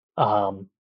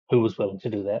who was willing to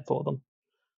do that for them.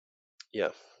 Yeah.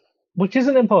 Which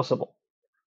isn't impossible.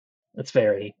 It's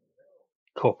very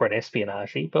corporate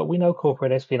espionage-y, but we know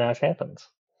corporate espionage happens.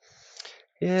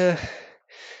 Yeah.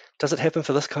 Does it happen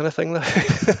for this kind of thing, though?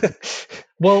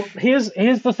 Well, here's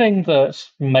the thing that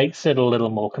makes it a little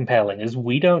more compelling, is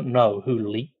we don't know who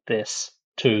leaked this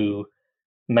to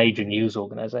major news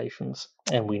organizations.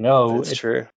 And we know that's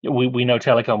true. We know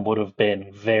Telecom would have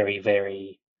been very,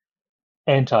 very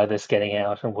anti this getting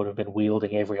out and would have been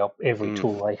wielding every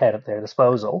tool they had at their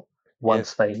disposal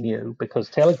once they knew, because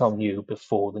Telecom knew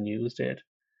before the news did.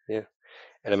 Yeah.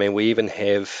 And we even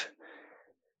have,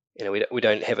 we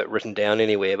don't have it written down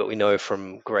anywhere, but we know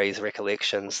from Gray's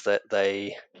recollections that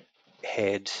they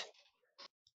had,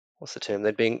 what's the term?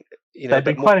 They'd been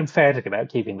quite emphatic about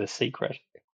keeping this secret.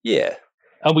 Yeah.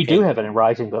 And we do have it in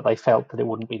writing that they felt that it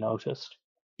wouldn't be noticed.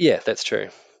 Yeah, that's true.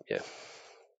 Yeah.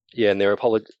 Yeah, in their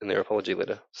apology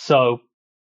letter. So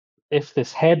if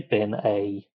this had been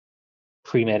a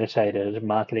premeditated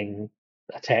marketing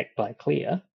attack by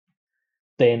Clear,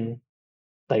 then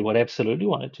they would absolutely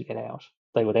want it to get out.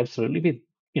 They would absolutely be,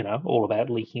 all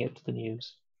about leaking it to the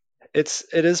news. It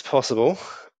is possible.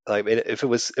 Like, I mean, if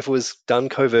it was done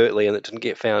covertly and it didn't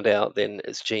get found out, then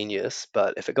it's genius.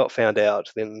 But if it got found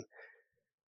out, then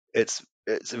it's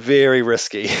very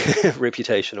risky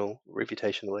reputationally.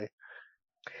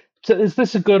 So is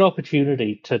this a good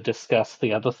opportunity to discuss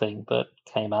the other thing that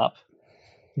came up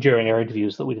during our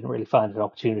interviews that we didn't really find an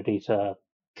opportunity to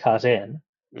cut in?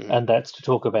 Mhm. And that's to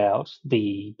talk about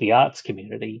the arts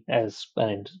community as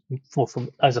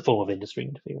as a form of industry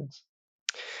interference.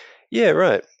 Yeah,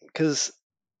 right. Because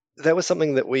that was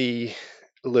something that we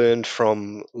learned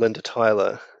from Linda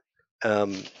Tyler,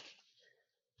 and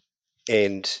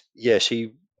yeah,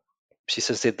 she sort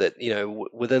of said that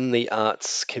within the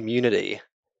arts community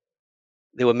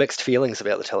there were mixed feelings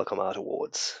about the Telecom Art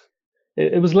Awards.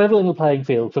 It was leveling the playing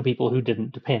field for people who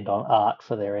didn't depend on art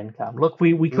for their income. Look,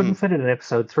 we couldn't fit it in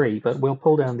episode 3, but we'll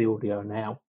pull down the audio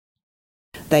now.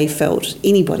 They felt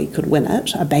anybody could win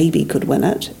it, a baby could win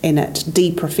it, and it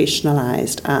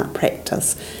deprofessionalised art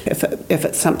practice. If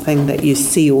it's something that you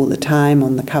see all the time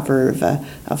on the cover of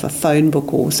a phone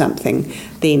book or something,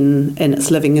 then and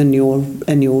it's living in your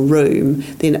room,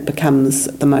 then it becomes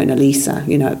the Mona Lisa.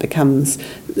 It becomes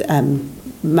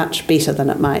much better than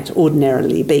it might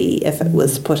ordinarily be if it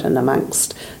was put in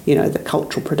amongst the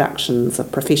cultural productions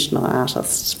of professional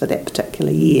artists for that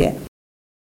particular year.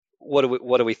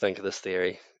 What do we think of this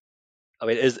theory? I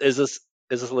mean, is this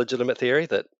a legitimate theory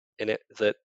that a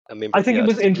member? I think it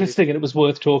was interesting and it was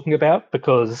worth talking about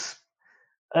because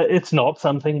it's not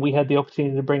something we had the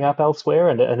opportunity to bring up elsewhere,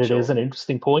 and it is an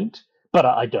interesting point. But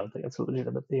I don't think it's a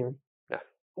legitimate theory. No.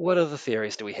 What other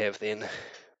theories do we have then?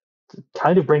 It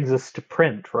kind of brings us to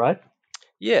print, right?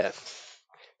 Yeah.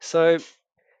 So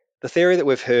the theory that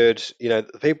we've heard,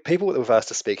 the people that we've asked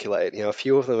to speculate, a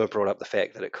few of them have brought up the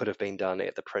fact that it could have been done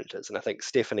at the printers. And I think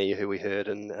Stephanie, who we heard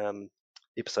in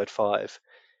episode 5,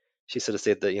 she sort of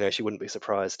said that, she wouldn't be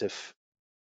surprised if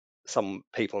some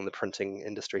people in the printing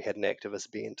industry had an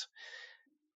activist bent.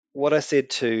 What I said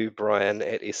to Brian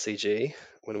at SCG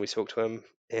when we spoke to him,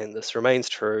 and this remains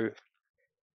true,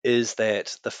 is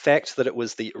that the fact that it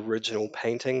was the original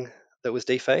painting that was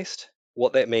defaced,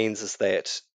 what that means is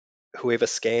that whoever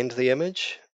scanned the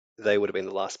image, they would have been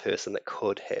the last person that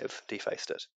could have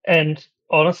defaced it. And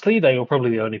honestly, they were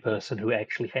probably the only person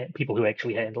people who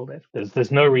actually handled it.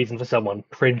 There's no reason for someone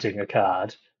printing a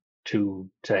card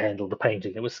to handle the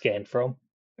painting it was scanned from.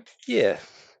 Yeah,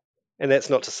 and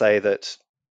that's not to say that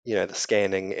the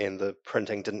scanning and the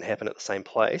printing didn't happen at the same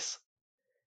place.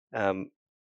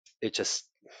 It just,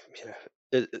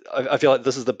 I feel like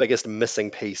this is the biggest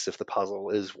missing piece of the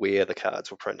puzzle, is where the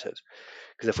cards were printed.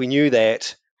 Because if we knew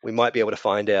that, we might be able to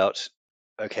find out,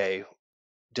 okay,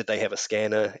 did they have a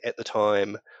scanner at the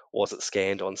time? Was it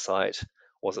scanned on site?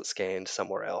 Was it scanned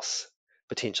somewhere else,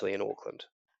 potentially in Auckland?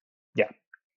 Yeah.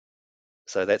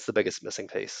 So that's the biggest missing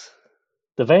piece.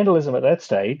 The vandalism at that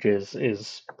stage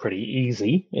is pretty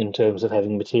easy in terms of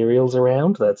having materials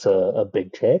around. That's a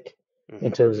big check. Mm-hmm.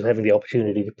 In terms of having the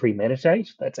opportunity to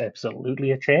premeditate, that's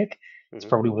absolutely a check. Mm-hmm. It's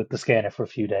probably with the scanner for a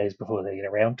few days before they get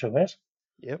around to it.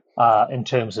 Yep. In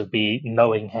terms of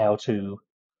knowing how to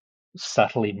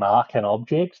subtly mark an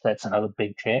object, that's another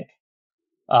big check.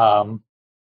 And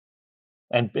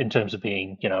in terms of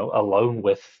being, alone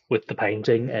with the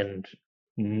painting and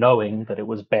knowing that it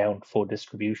was bound for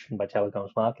distribution by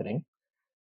Telecom's marketing,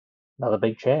 another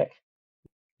big check.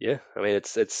 Yeah, I mean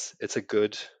it's a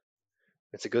good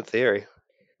theory.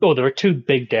 Oh, there are two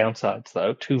big downsides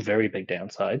though, two very big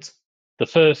downsides. The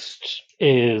first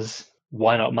is,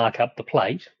 why not mark up the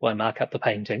plate? Why mark up the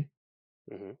painting?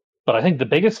 Mm-hmm. But I think the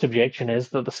biggest objection is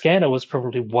that the scanner was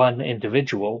probably one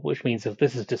individual, which means if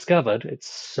this is discovered, it's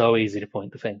so easy to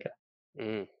point the finger.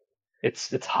 Mm.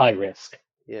 It's high risk.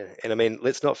 Yeah, and I mean,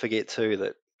 let's not forget too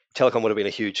that Telecom would have been a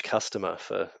huge customer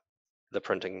for the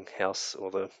printing house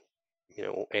or the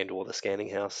or the scanning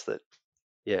house. That,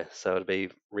 yeah, so it'd be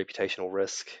reputational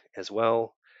risk as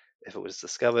well if it was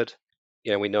discovered.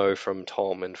 We know from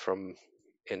Tom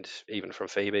and even from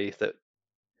Phoebe that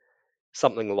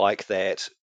something like that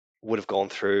would have gone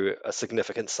through a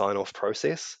significant sign-off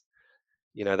process.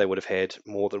 They would have had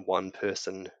more than one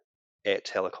person at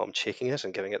Telecom checking it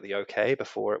and giving it the okay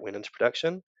before it went into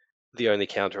production. The only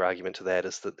counter argument to that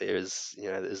is that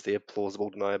is there plausible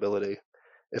deniability.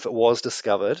 If it was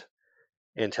discovered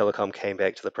and Telecom came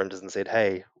back to the printers and said,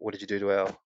 "Hey, what did you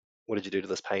do to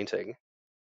this painting?"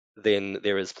 then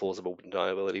there is plausible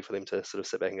deniability for them to sort of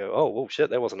sit back and go, "Oh, well, shit,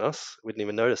 that wasn't us. We didn't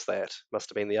even notice that. Must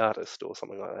have been the artist or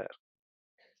something like that."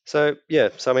 So yeah,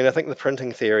 I mean, I think the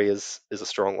printing theory is a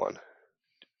strong one.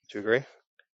 Do you agree?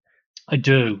 I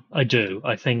do.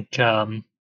 I think of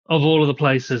all of the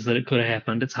places that it could have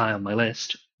happened, it's high on my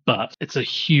list. but it's a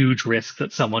huge risk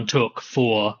that someone took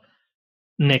for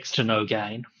next to no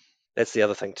gain. That's the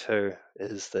other thing too,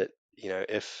 is that,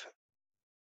 if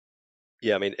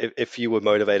you were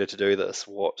motivated to do this,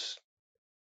 what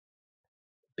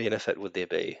benefit would there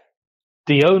be?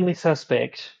 The only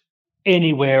suspect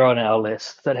anywhere on our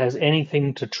list that has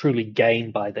anything to truly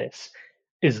gain by this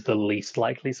is the least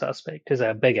likely suspect, is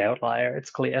our big outlier, it's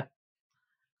clear.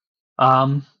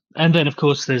 And then, of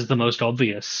course, there's the most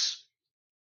obvious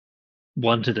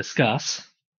one to discuss,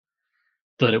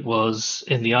 that it was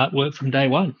in the artwork from day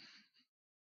one.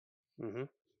 Mm-hmm.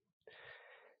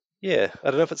 Yeah, I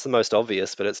don't know if it's the most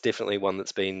obvious, but it's definitely one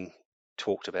that's been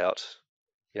talked about.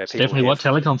 It's definitely what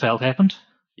Telecom felt happened.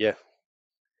 Yeah.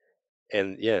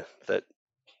 And that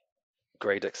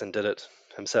Gray Dixon did it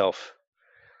himself.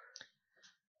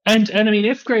 And I mean,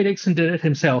 if Gray Dixon did it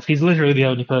himself, he's literally the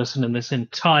only person in this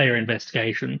entire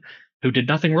investigation who did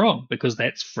nothing wrong, because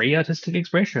that's free artistic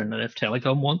expression. And if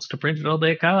Telecom wants to print it on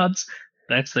their cards,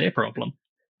 that's their problem.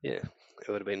 Yeah, it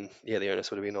would have been. Yeah, the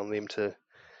onus would have been on them to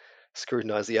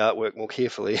scrutinize the artwork more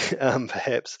carefully,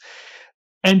 perhaps.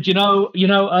 And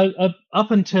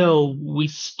up until we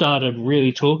started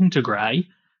really talking to Gray,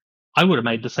 I would have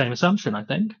made the same assumption. I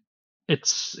think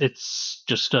it's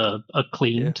just a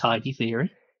clean, tidy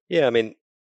theory. Yeah, I mean,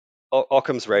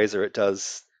 Occam's razor. It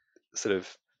does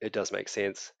make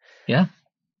sense. Yeah.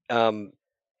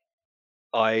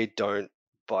 I don't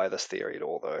buy this theory at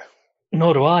all, though.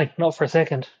 Nor do I. Not for a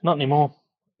second. Not anymore.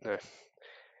 No.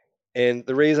 And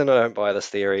the reason I don't buy this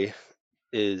theory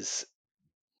is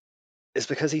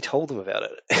because he told them about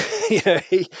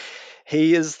it.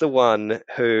 He is the one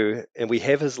who, and we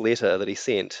have his letter that he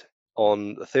sent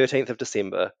on the 13th of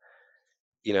December,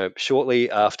 shortly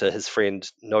after his friend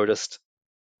noticed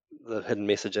the hidden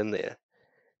message in there.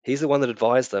 He's the one that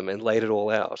advised them and laid it all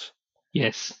out.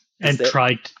 Yes, and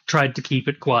tried to keep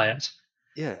it quiet.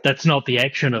 Yeah. That's not the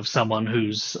action of someone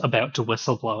who's about to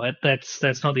whistleblow it.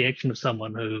 That's not the action of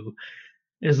someone who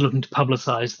is looking to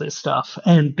publicize this stuff.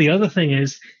 And the other thing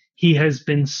is, he has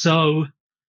been so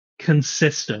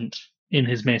consistent in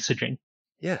his messaging.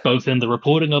 Yeah. Both in the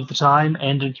reporting of the time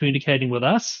and in communicating with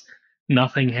us.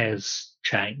 Nothing has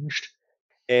changed.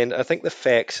 And I think the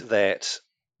fact that,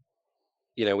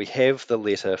 we have the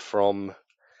letter from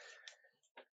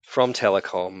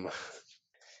Telecom,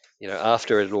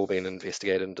 after it had all been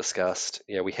investigated and discussed,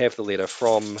 we have the letter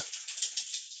from,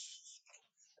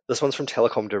 this one's from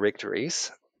Telecom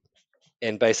Directories,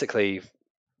 and basically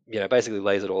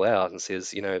lays it all out and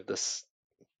says,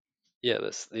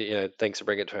 thanks for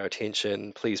bringing it to our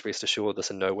attention. Please rest assured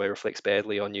this in no way reflects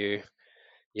badly on you.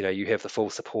 You have the full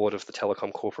support of the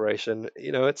Telecom Corporation.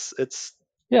 It's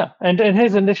Yeah, and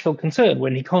his initial concern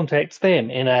when he contacts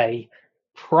them in a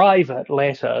private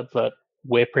letter that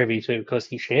we're privy to because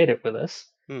he shared it with us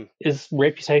is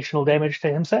reputational damage to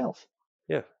himself.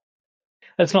 Yeah.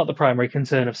 That's not the primary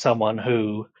concern of someone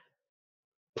who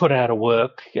put out a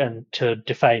work and to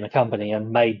defame a company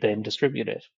and made them distribute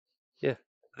it. Yeah.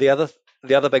 The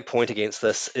other big point against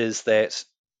this is that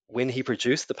when he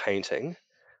produced the painting,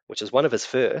 which is one of his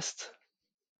first,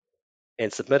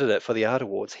 and submitted it for the art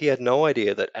awards, he had no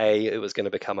idea that A, it was going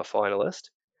to become a finalist,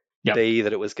 B,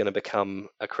 that it was going to become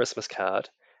a Christmas card,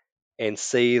 and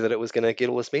C, that it was going to get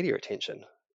all this media attention.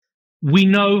 We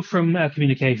know from our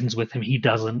communications with him he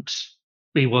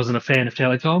wasn't a fan of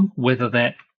Telecom. Whether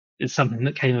that is something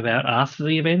that came about after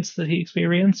the events that he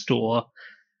experienced or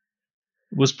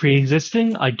was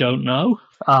pre-existing, I don't know.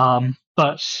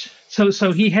 But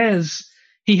so he has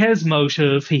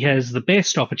motive, he has the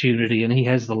best opportunity, and he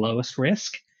has the lowest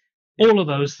risk. All of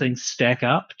those things stack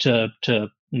up to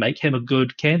make him a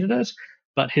good candidate,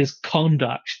 but his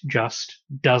conduct just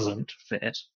doesn't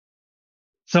fit.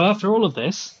 So after all of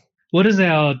this, what is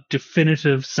our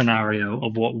definitive scenario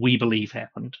of what we believe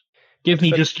happened? Give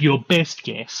me just your best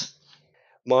guess.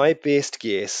 My best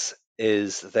guess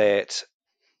is that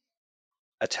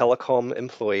a Telecom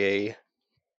employee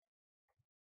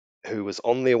who was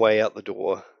on their way out the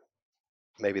door,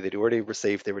 maybe they'd already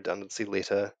received their redundancy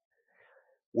letter,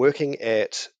 working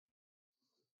at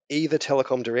either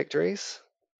Telecom Directories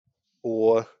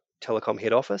or Telecom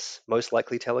head office, most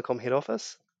likely Telecom head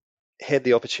office, had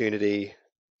the opportunity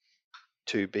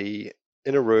to be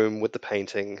in a room with the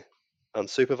painting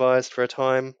unsupervised for a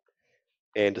time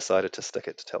and decided to stick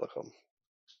it to Telecom.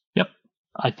 Yep.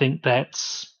 I think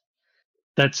that's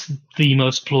the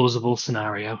most plausible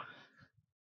scenario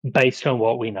based on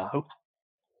what we know.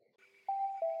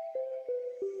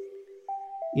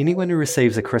 Anyone who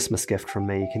receives a Christmas gift from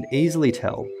me can easily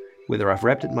tell whether I've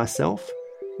wrapped it myself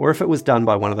or if it was done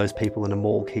by one of those people in a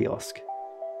mall kiosk.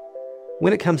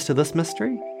 When it comes to this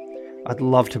mystery, I'd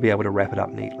love to be able to wrap it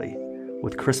up neatly,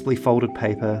 with crisply folded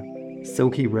paper,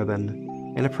 silky ribbon,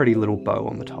 and a pretty little bow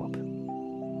on the top.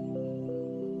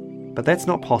 But that's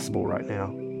not possible right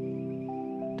now.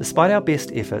 Despite our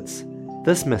best efforts,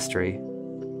 this mystery,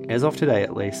 as of today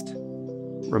at least,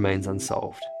 remains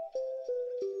unsolved.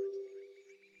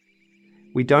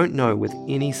 We don't know with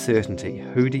any certainty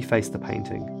who defaced the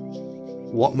painting,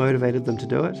 what motivated them to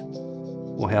do it,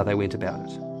 or how they went about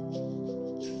it.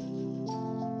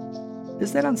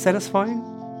 Is that unsatisfying?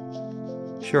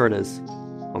 Sure it is,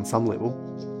 on some level.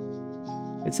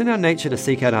 It's in our nature to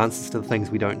seek out answers to the things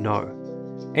we don't know,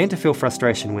 and to feel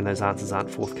frustration when those answers aren't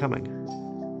forthcoming.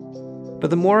 But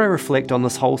the more I reflect on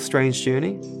this whole strange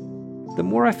journey, the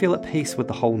more I feel at peace with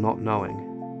the whole not knowing.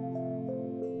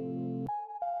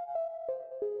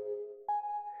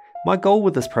 My goal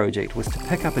with this project was to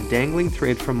pick up a dangling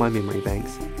thread from my memory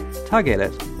banks, tug at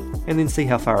it, and then see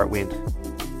how far it went.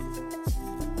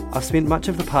 I've spent much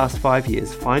of the past 5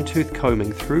 years fine-tooth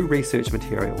combing through research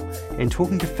material and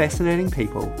talking to fascinating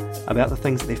people about the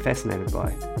things that they're fascinated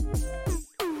by.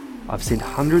 I've sent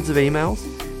hundreds of emails,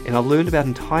 and I've learned about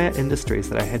entire industries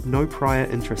that I had no prior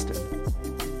interest in.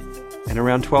 And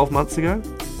around 12 months ago,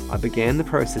 I began the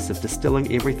process of distilling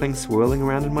everything swirling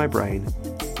around in my brain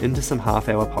into some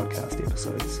half-hour podcast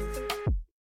episodes.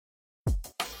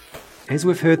 As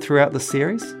we've heard throughout this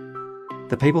series,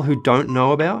 the people who don't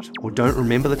know about or don't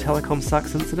remember the Telecom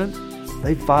Sucks incident,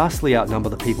 they vastly outnumber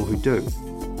the people who do.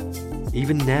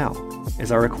 Even now,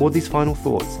 as I record these final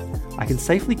thoughts, I can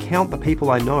safely count the people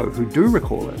I know who do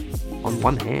recall it on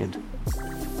one hand.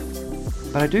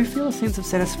 But I do feel a sense of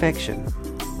satisfaction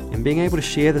in being able to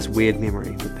share this weird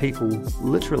memory with people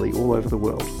literally all over the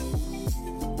world.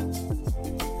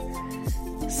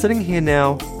 Sitting here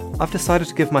now, I've decided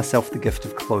to give myself the gift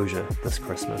of closure this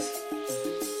Christmas.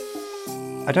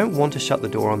 I don't want to shut the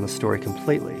door on the story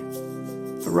completely,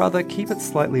 but rather keep it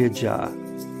slightly ajar,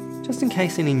 just in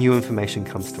case any new information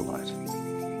comes to light.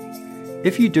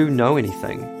 If you do know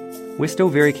anything, we're still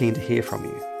very keen to hear from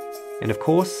you. And of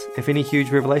course, if any huge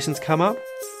revelations come up,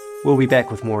 we'll be back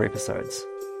with more episodes.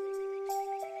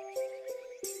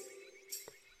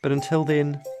 But until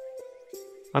then,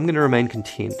 I'm going to remain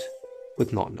content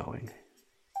with not knowing.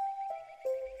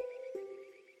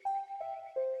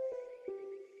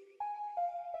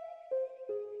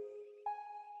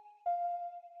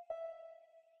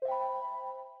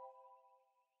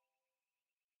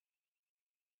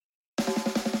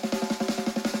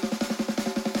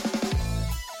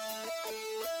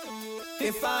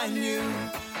 If I knew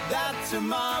that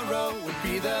tomorrow would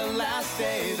be the last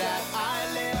day that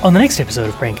I live. On the next episode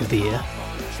of Prank of the Year,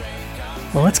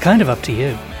 well, it's kind of up to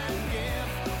you.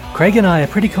 Craig and I are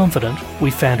pretty confident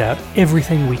we've found out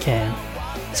everything we can,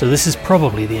 so this is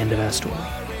probably the end of our story.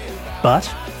 But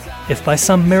if by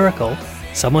some miracle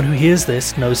someone who hears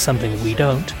this knows something we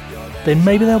don't, then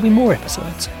maybe there'll be more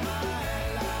episodes.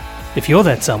 If you're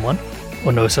that someone,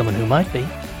 or know someone who might be,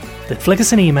 then flick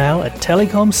us an email at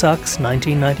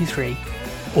telecomsucks1993,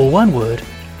 or one word,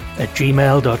 at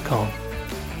gmail.com.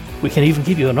 We can even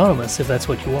keep you anonymous if that's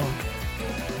what you want.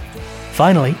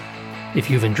 Finally, if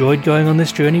you've enjoyed going on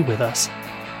this journey with us,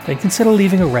 then consider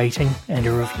leaving a rating and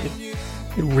a review.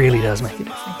 It really does make a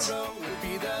difference.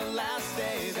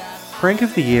 Prank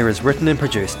of the Year is written and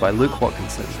produced by Luke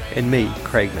Watkinson and me,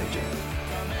 Craig Major.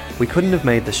 We couldn't have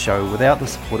made this show without the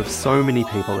support of so many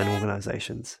people and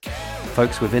organisations.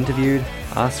 Folks we've interviewed,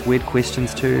 asked weird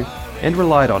questions to, and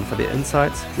relied on for their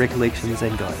insights, recollections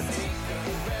and guidance.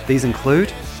 These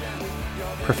include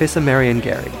Professor Marion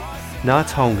Gary, Ngā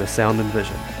Taonga Sound and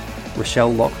Vision,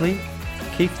 Rochelle Lockley,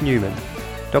 Keith Newman,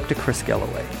 Dr. Chris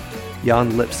Galloway,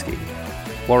 Jan Lipsky,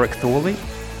 Warwick Thorley,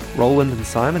 Roland and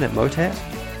Simon at Motat,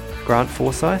 Grant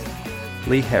Forsyth,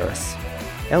 Lee Harris,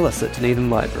 Alice at Dunedin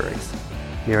Libraries,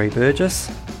 Mary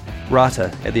Burgess,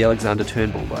 Rata at the Alexander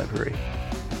Turnbull Library,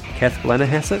 Kath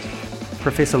Blennerhassett,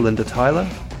 Professor Linda Tyler,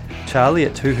 Charlie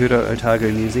at Tuhuro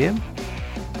Otago Museum,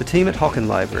 the team at Hocken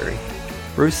Library,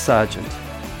 Bruce Sargent,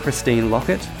 Christine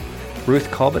Lockett, Ruth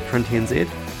Cobb at Print NZ,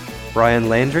 Brian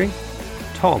Landry,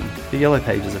 Tom, the Yellow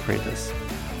Pages apprentice,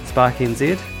 Spark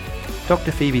NZ,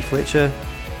 Dr. Phoebe Fletcher,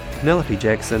 Penelope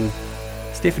Jackson,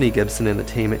 Stephanie Gibson and the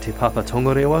team at Te Papa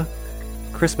Tongarewa,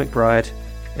 Chris McBride,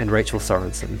 and Rachel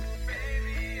Sorensen.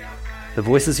 The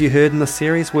voices you heard in this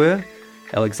series were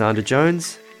Alexander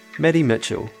Jones, Maddie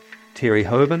Mitchell, Terry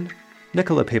Hoban,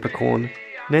 Nicola Peppercorn,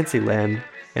 Nancy Lamb,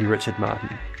 and Richard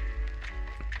Martin.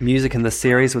 Music in this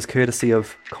series was courtesy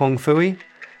of Kong Fui,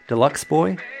 Deluxe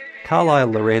Boy, Carlisle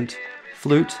Laurent,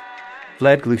 Flute,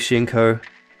 Vlad Glushenko,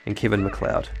 and Kevin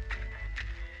McLeod.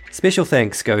 Special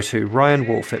thanks go to Ryan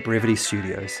Wolf at Brevity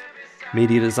Studios,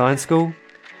 Media Design School,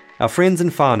 our friends in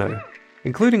whānau,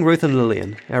 including Ruth and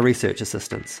Lillian, our research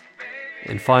assistants,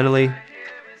 and finally,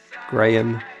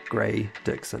 Graham Gray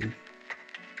Dixon.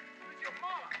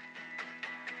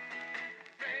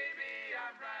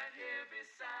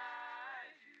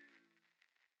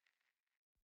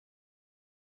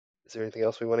 Is there anything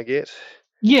else we want to get?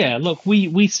 Yeah, look,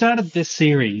 we started this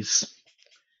series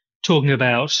talking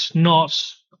about not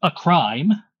a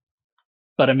crime,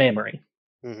 but a memory.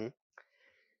 Mm-hmm.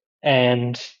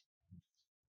 And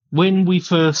when we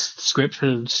first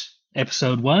scripted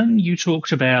episode 1, you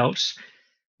talked about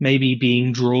maybe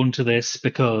being drawn to this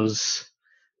because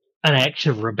an act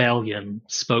of rebellion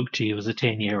spoke to you as a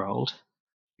 10-year-old.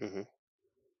 Mm-hmm.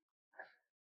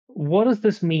 What does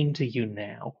this mean to you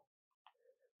now?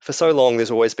 For so long,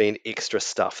 there's always been extra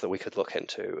stuff that we could look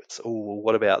into. It's,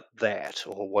 what about that?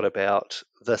 Or what about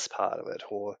this part of it?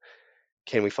 Or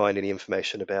can we find any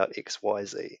information about X, Y,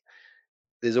 Z?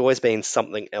 There's always been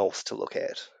something else to look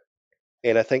at.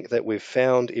 And I think that we've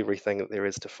found everything that there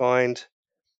is to find.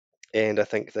 And I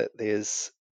think that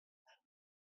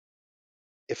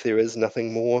if there is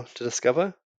nothing more to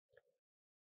discover,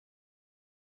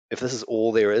 if this is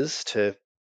all there is to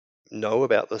know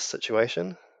about this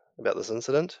situation, about this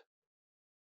incident,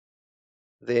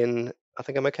 then I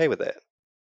think I'm okay with that.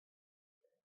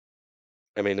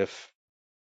 I mean, if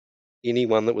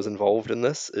anyone that was involved in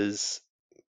this is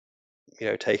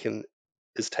taking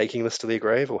this to their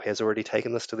grave or has already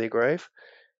taken this to their grave,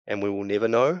 and we will never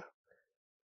know,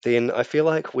 then I feel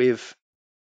like we've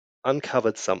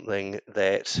uncovered something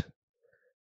that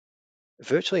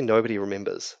virtually nobody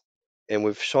remembers, and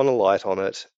we've shone a light on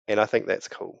it, and I think that's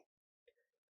cool.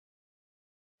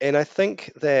 And I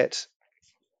think that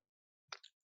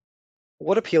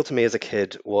what appealed to me as a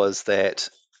kid was that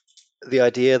the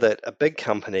idea that a big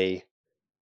company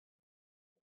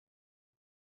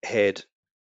had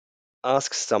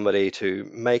asked somebody to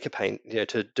make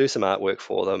to do some artwork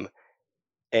for them,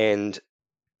 and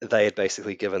they had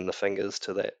basically given the fingers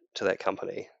to that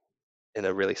company in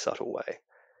a really subtle way.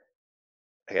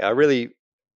 Okay, I really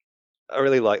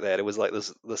like that. It was like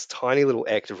this tiny little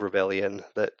act of rebellion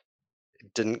that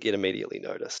didn't get immediately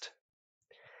noticed.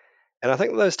 And I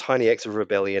think those tiny acts of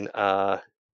rebellion are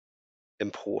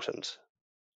important.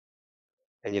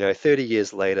 And 30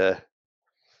 years later,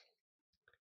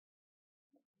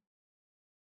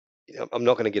 I'm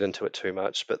not going to get into it too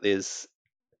much, but there's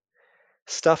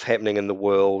stuff happening in the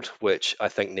world which I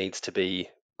think needs to be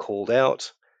called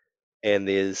out, and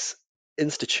there's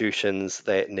institutions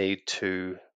that need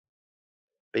to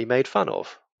be made fun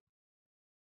of.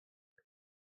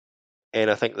 And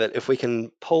I think that if we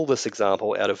can pull this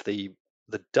example out of the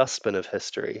dustbin of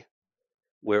history,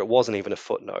 where it wasn't even a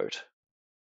footnote,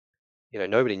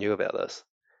 nobody knew about this.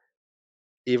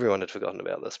 Everyone had forgotten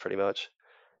about this pretty much.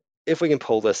 If we can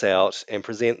pull this out and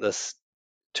present this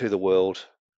to the world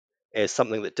as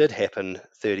something that did happen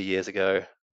 30 years ago,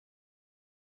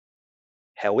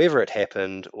 however it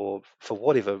happened, or for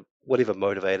whatever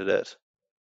motivated it,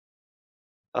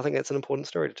 I think that's an important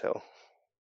story to tell.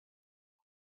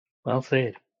 Well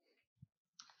said.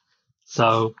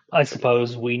 So I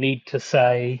suppose we need to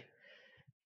say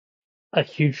a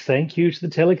huge thank you to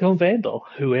the Telecom Vandal,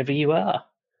 whoever you are,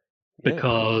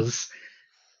 because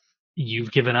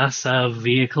you've given us a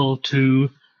vehicle to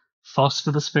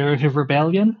foster the spirit of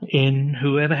rebellion in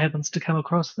whoever happens to come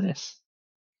across this.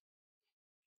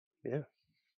 Yeah.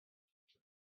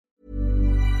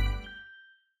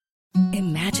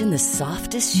 Imagine the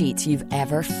softest sheets you've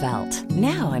ever felt.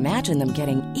 Now imagine them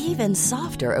getting even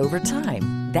softer over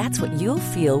time. That's what you'll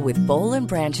feel with Boll &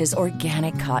 Branch's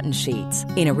organic cotton sheets.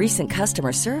 In a recent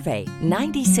customer survey,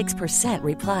 96%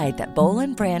 replied that Boll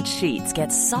 & Branch sheets get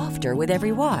softer with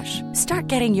every wash. Start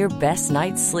getting your best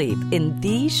night's sleep in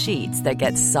these sheets that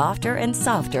get softer and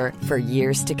softer for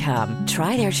years to come.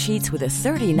 Try their sheets with a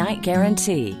 30-night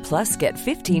guarantee. Plus, get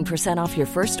 15% off your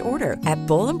first order at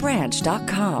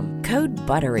bollandbranch.com. Code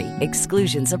BUTTERY.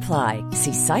 Exclusions apply.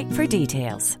 See site for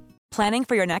details. Planning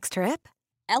for your next trip?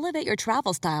 Elevate your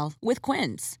travel style with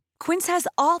Quince. Quince has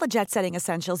all the jet-setting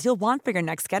essentials you'll want for your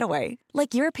next getaway,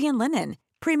 like European linen,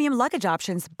 premium luggage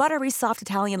options, buttery soft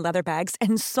Italian leather bags,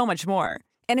 and so much more.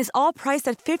 And is all priced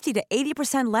at 50 to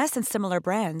 80% less than similar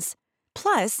brands.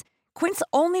 Plus, Quince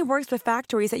only works with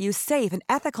factories that use safe and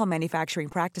ethical manufacturing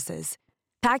practices.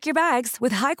 Pack your bags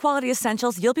with high-quality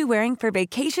essentials you'll be wearing for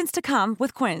vacations to come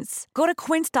with Quince. Go to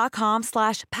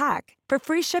quince.com/pack for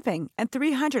free shipping and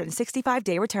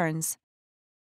 365-day returns.